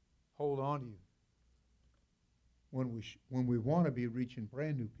hold on to you when we want to be reaching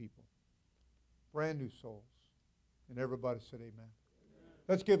brand new people, brand new souls. And everybody said amen. Amen.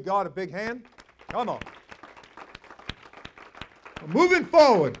 Let's give God a big hand. Come on. We're moving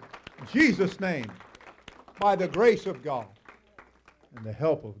forward in Jesus' name by the grace of God and the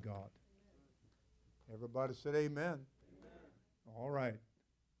help of God. Everybody said amen. Amen. All right.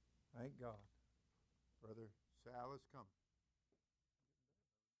 Thank God. Brother Sal is coming.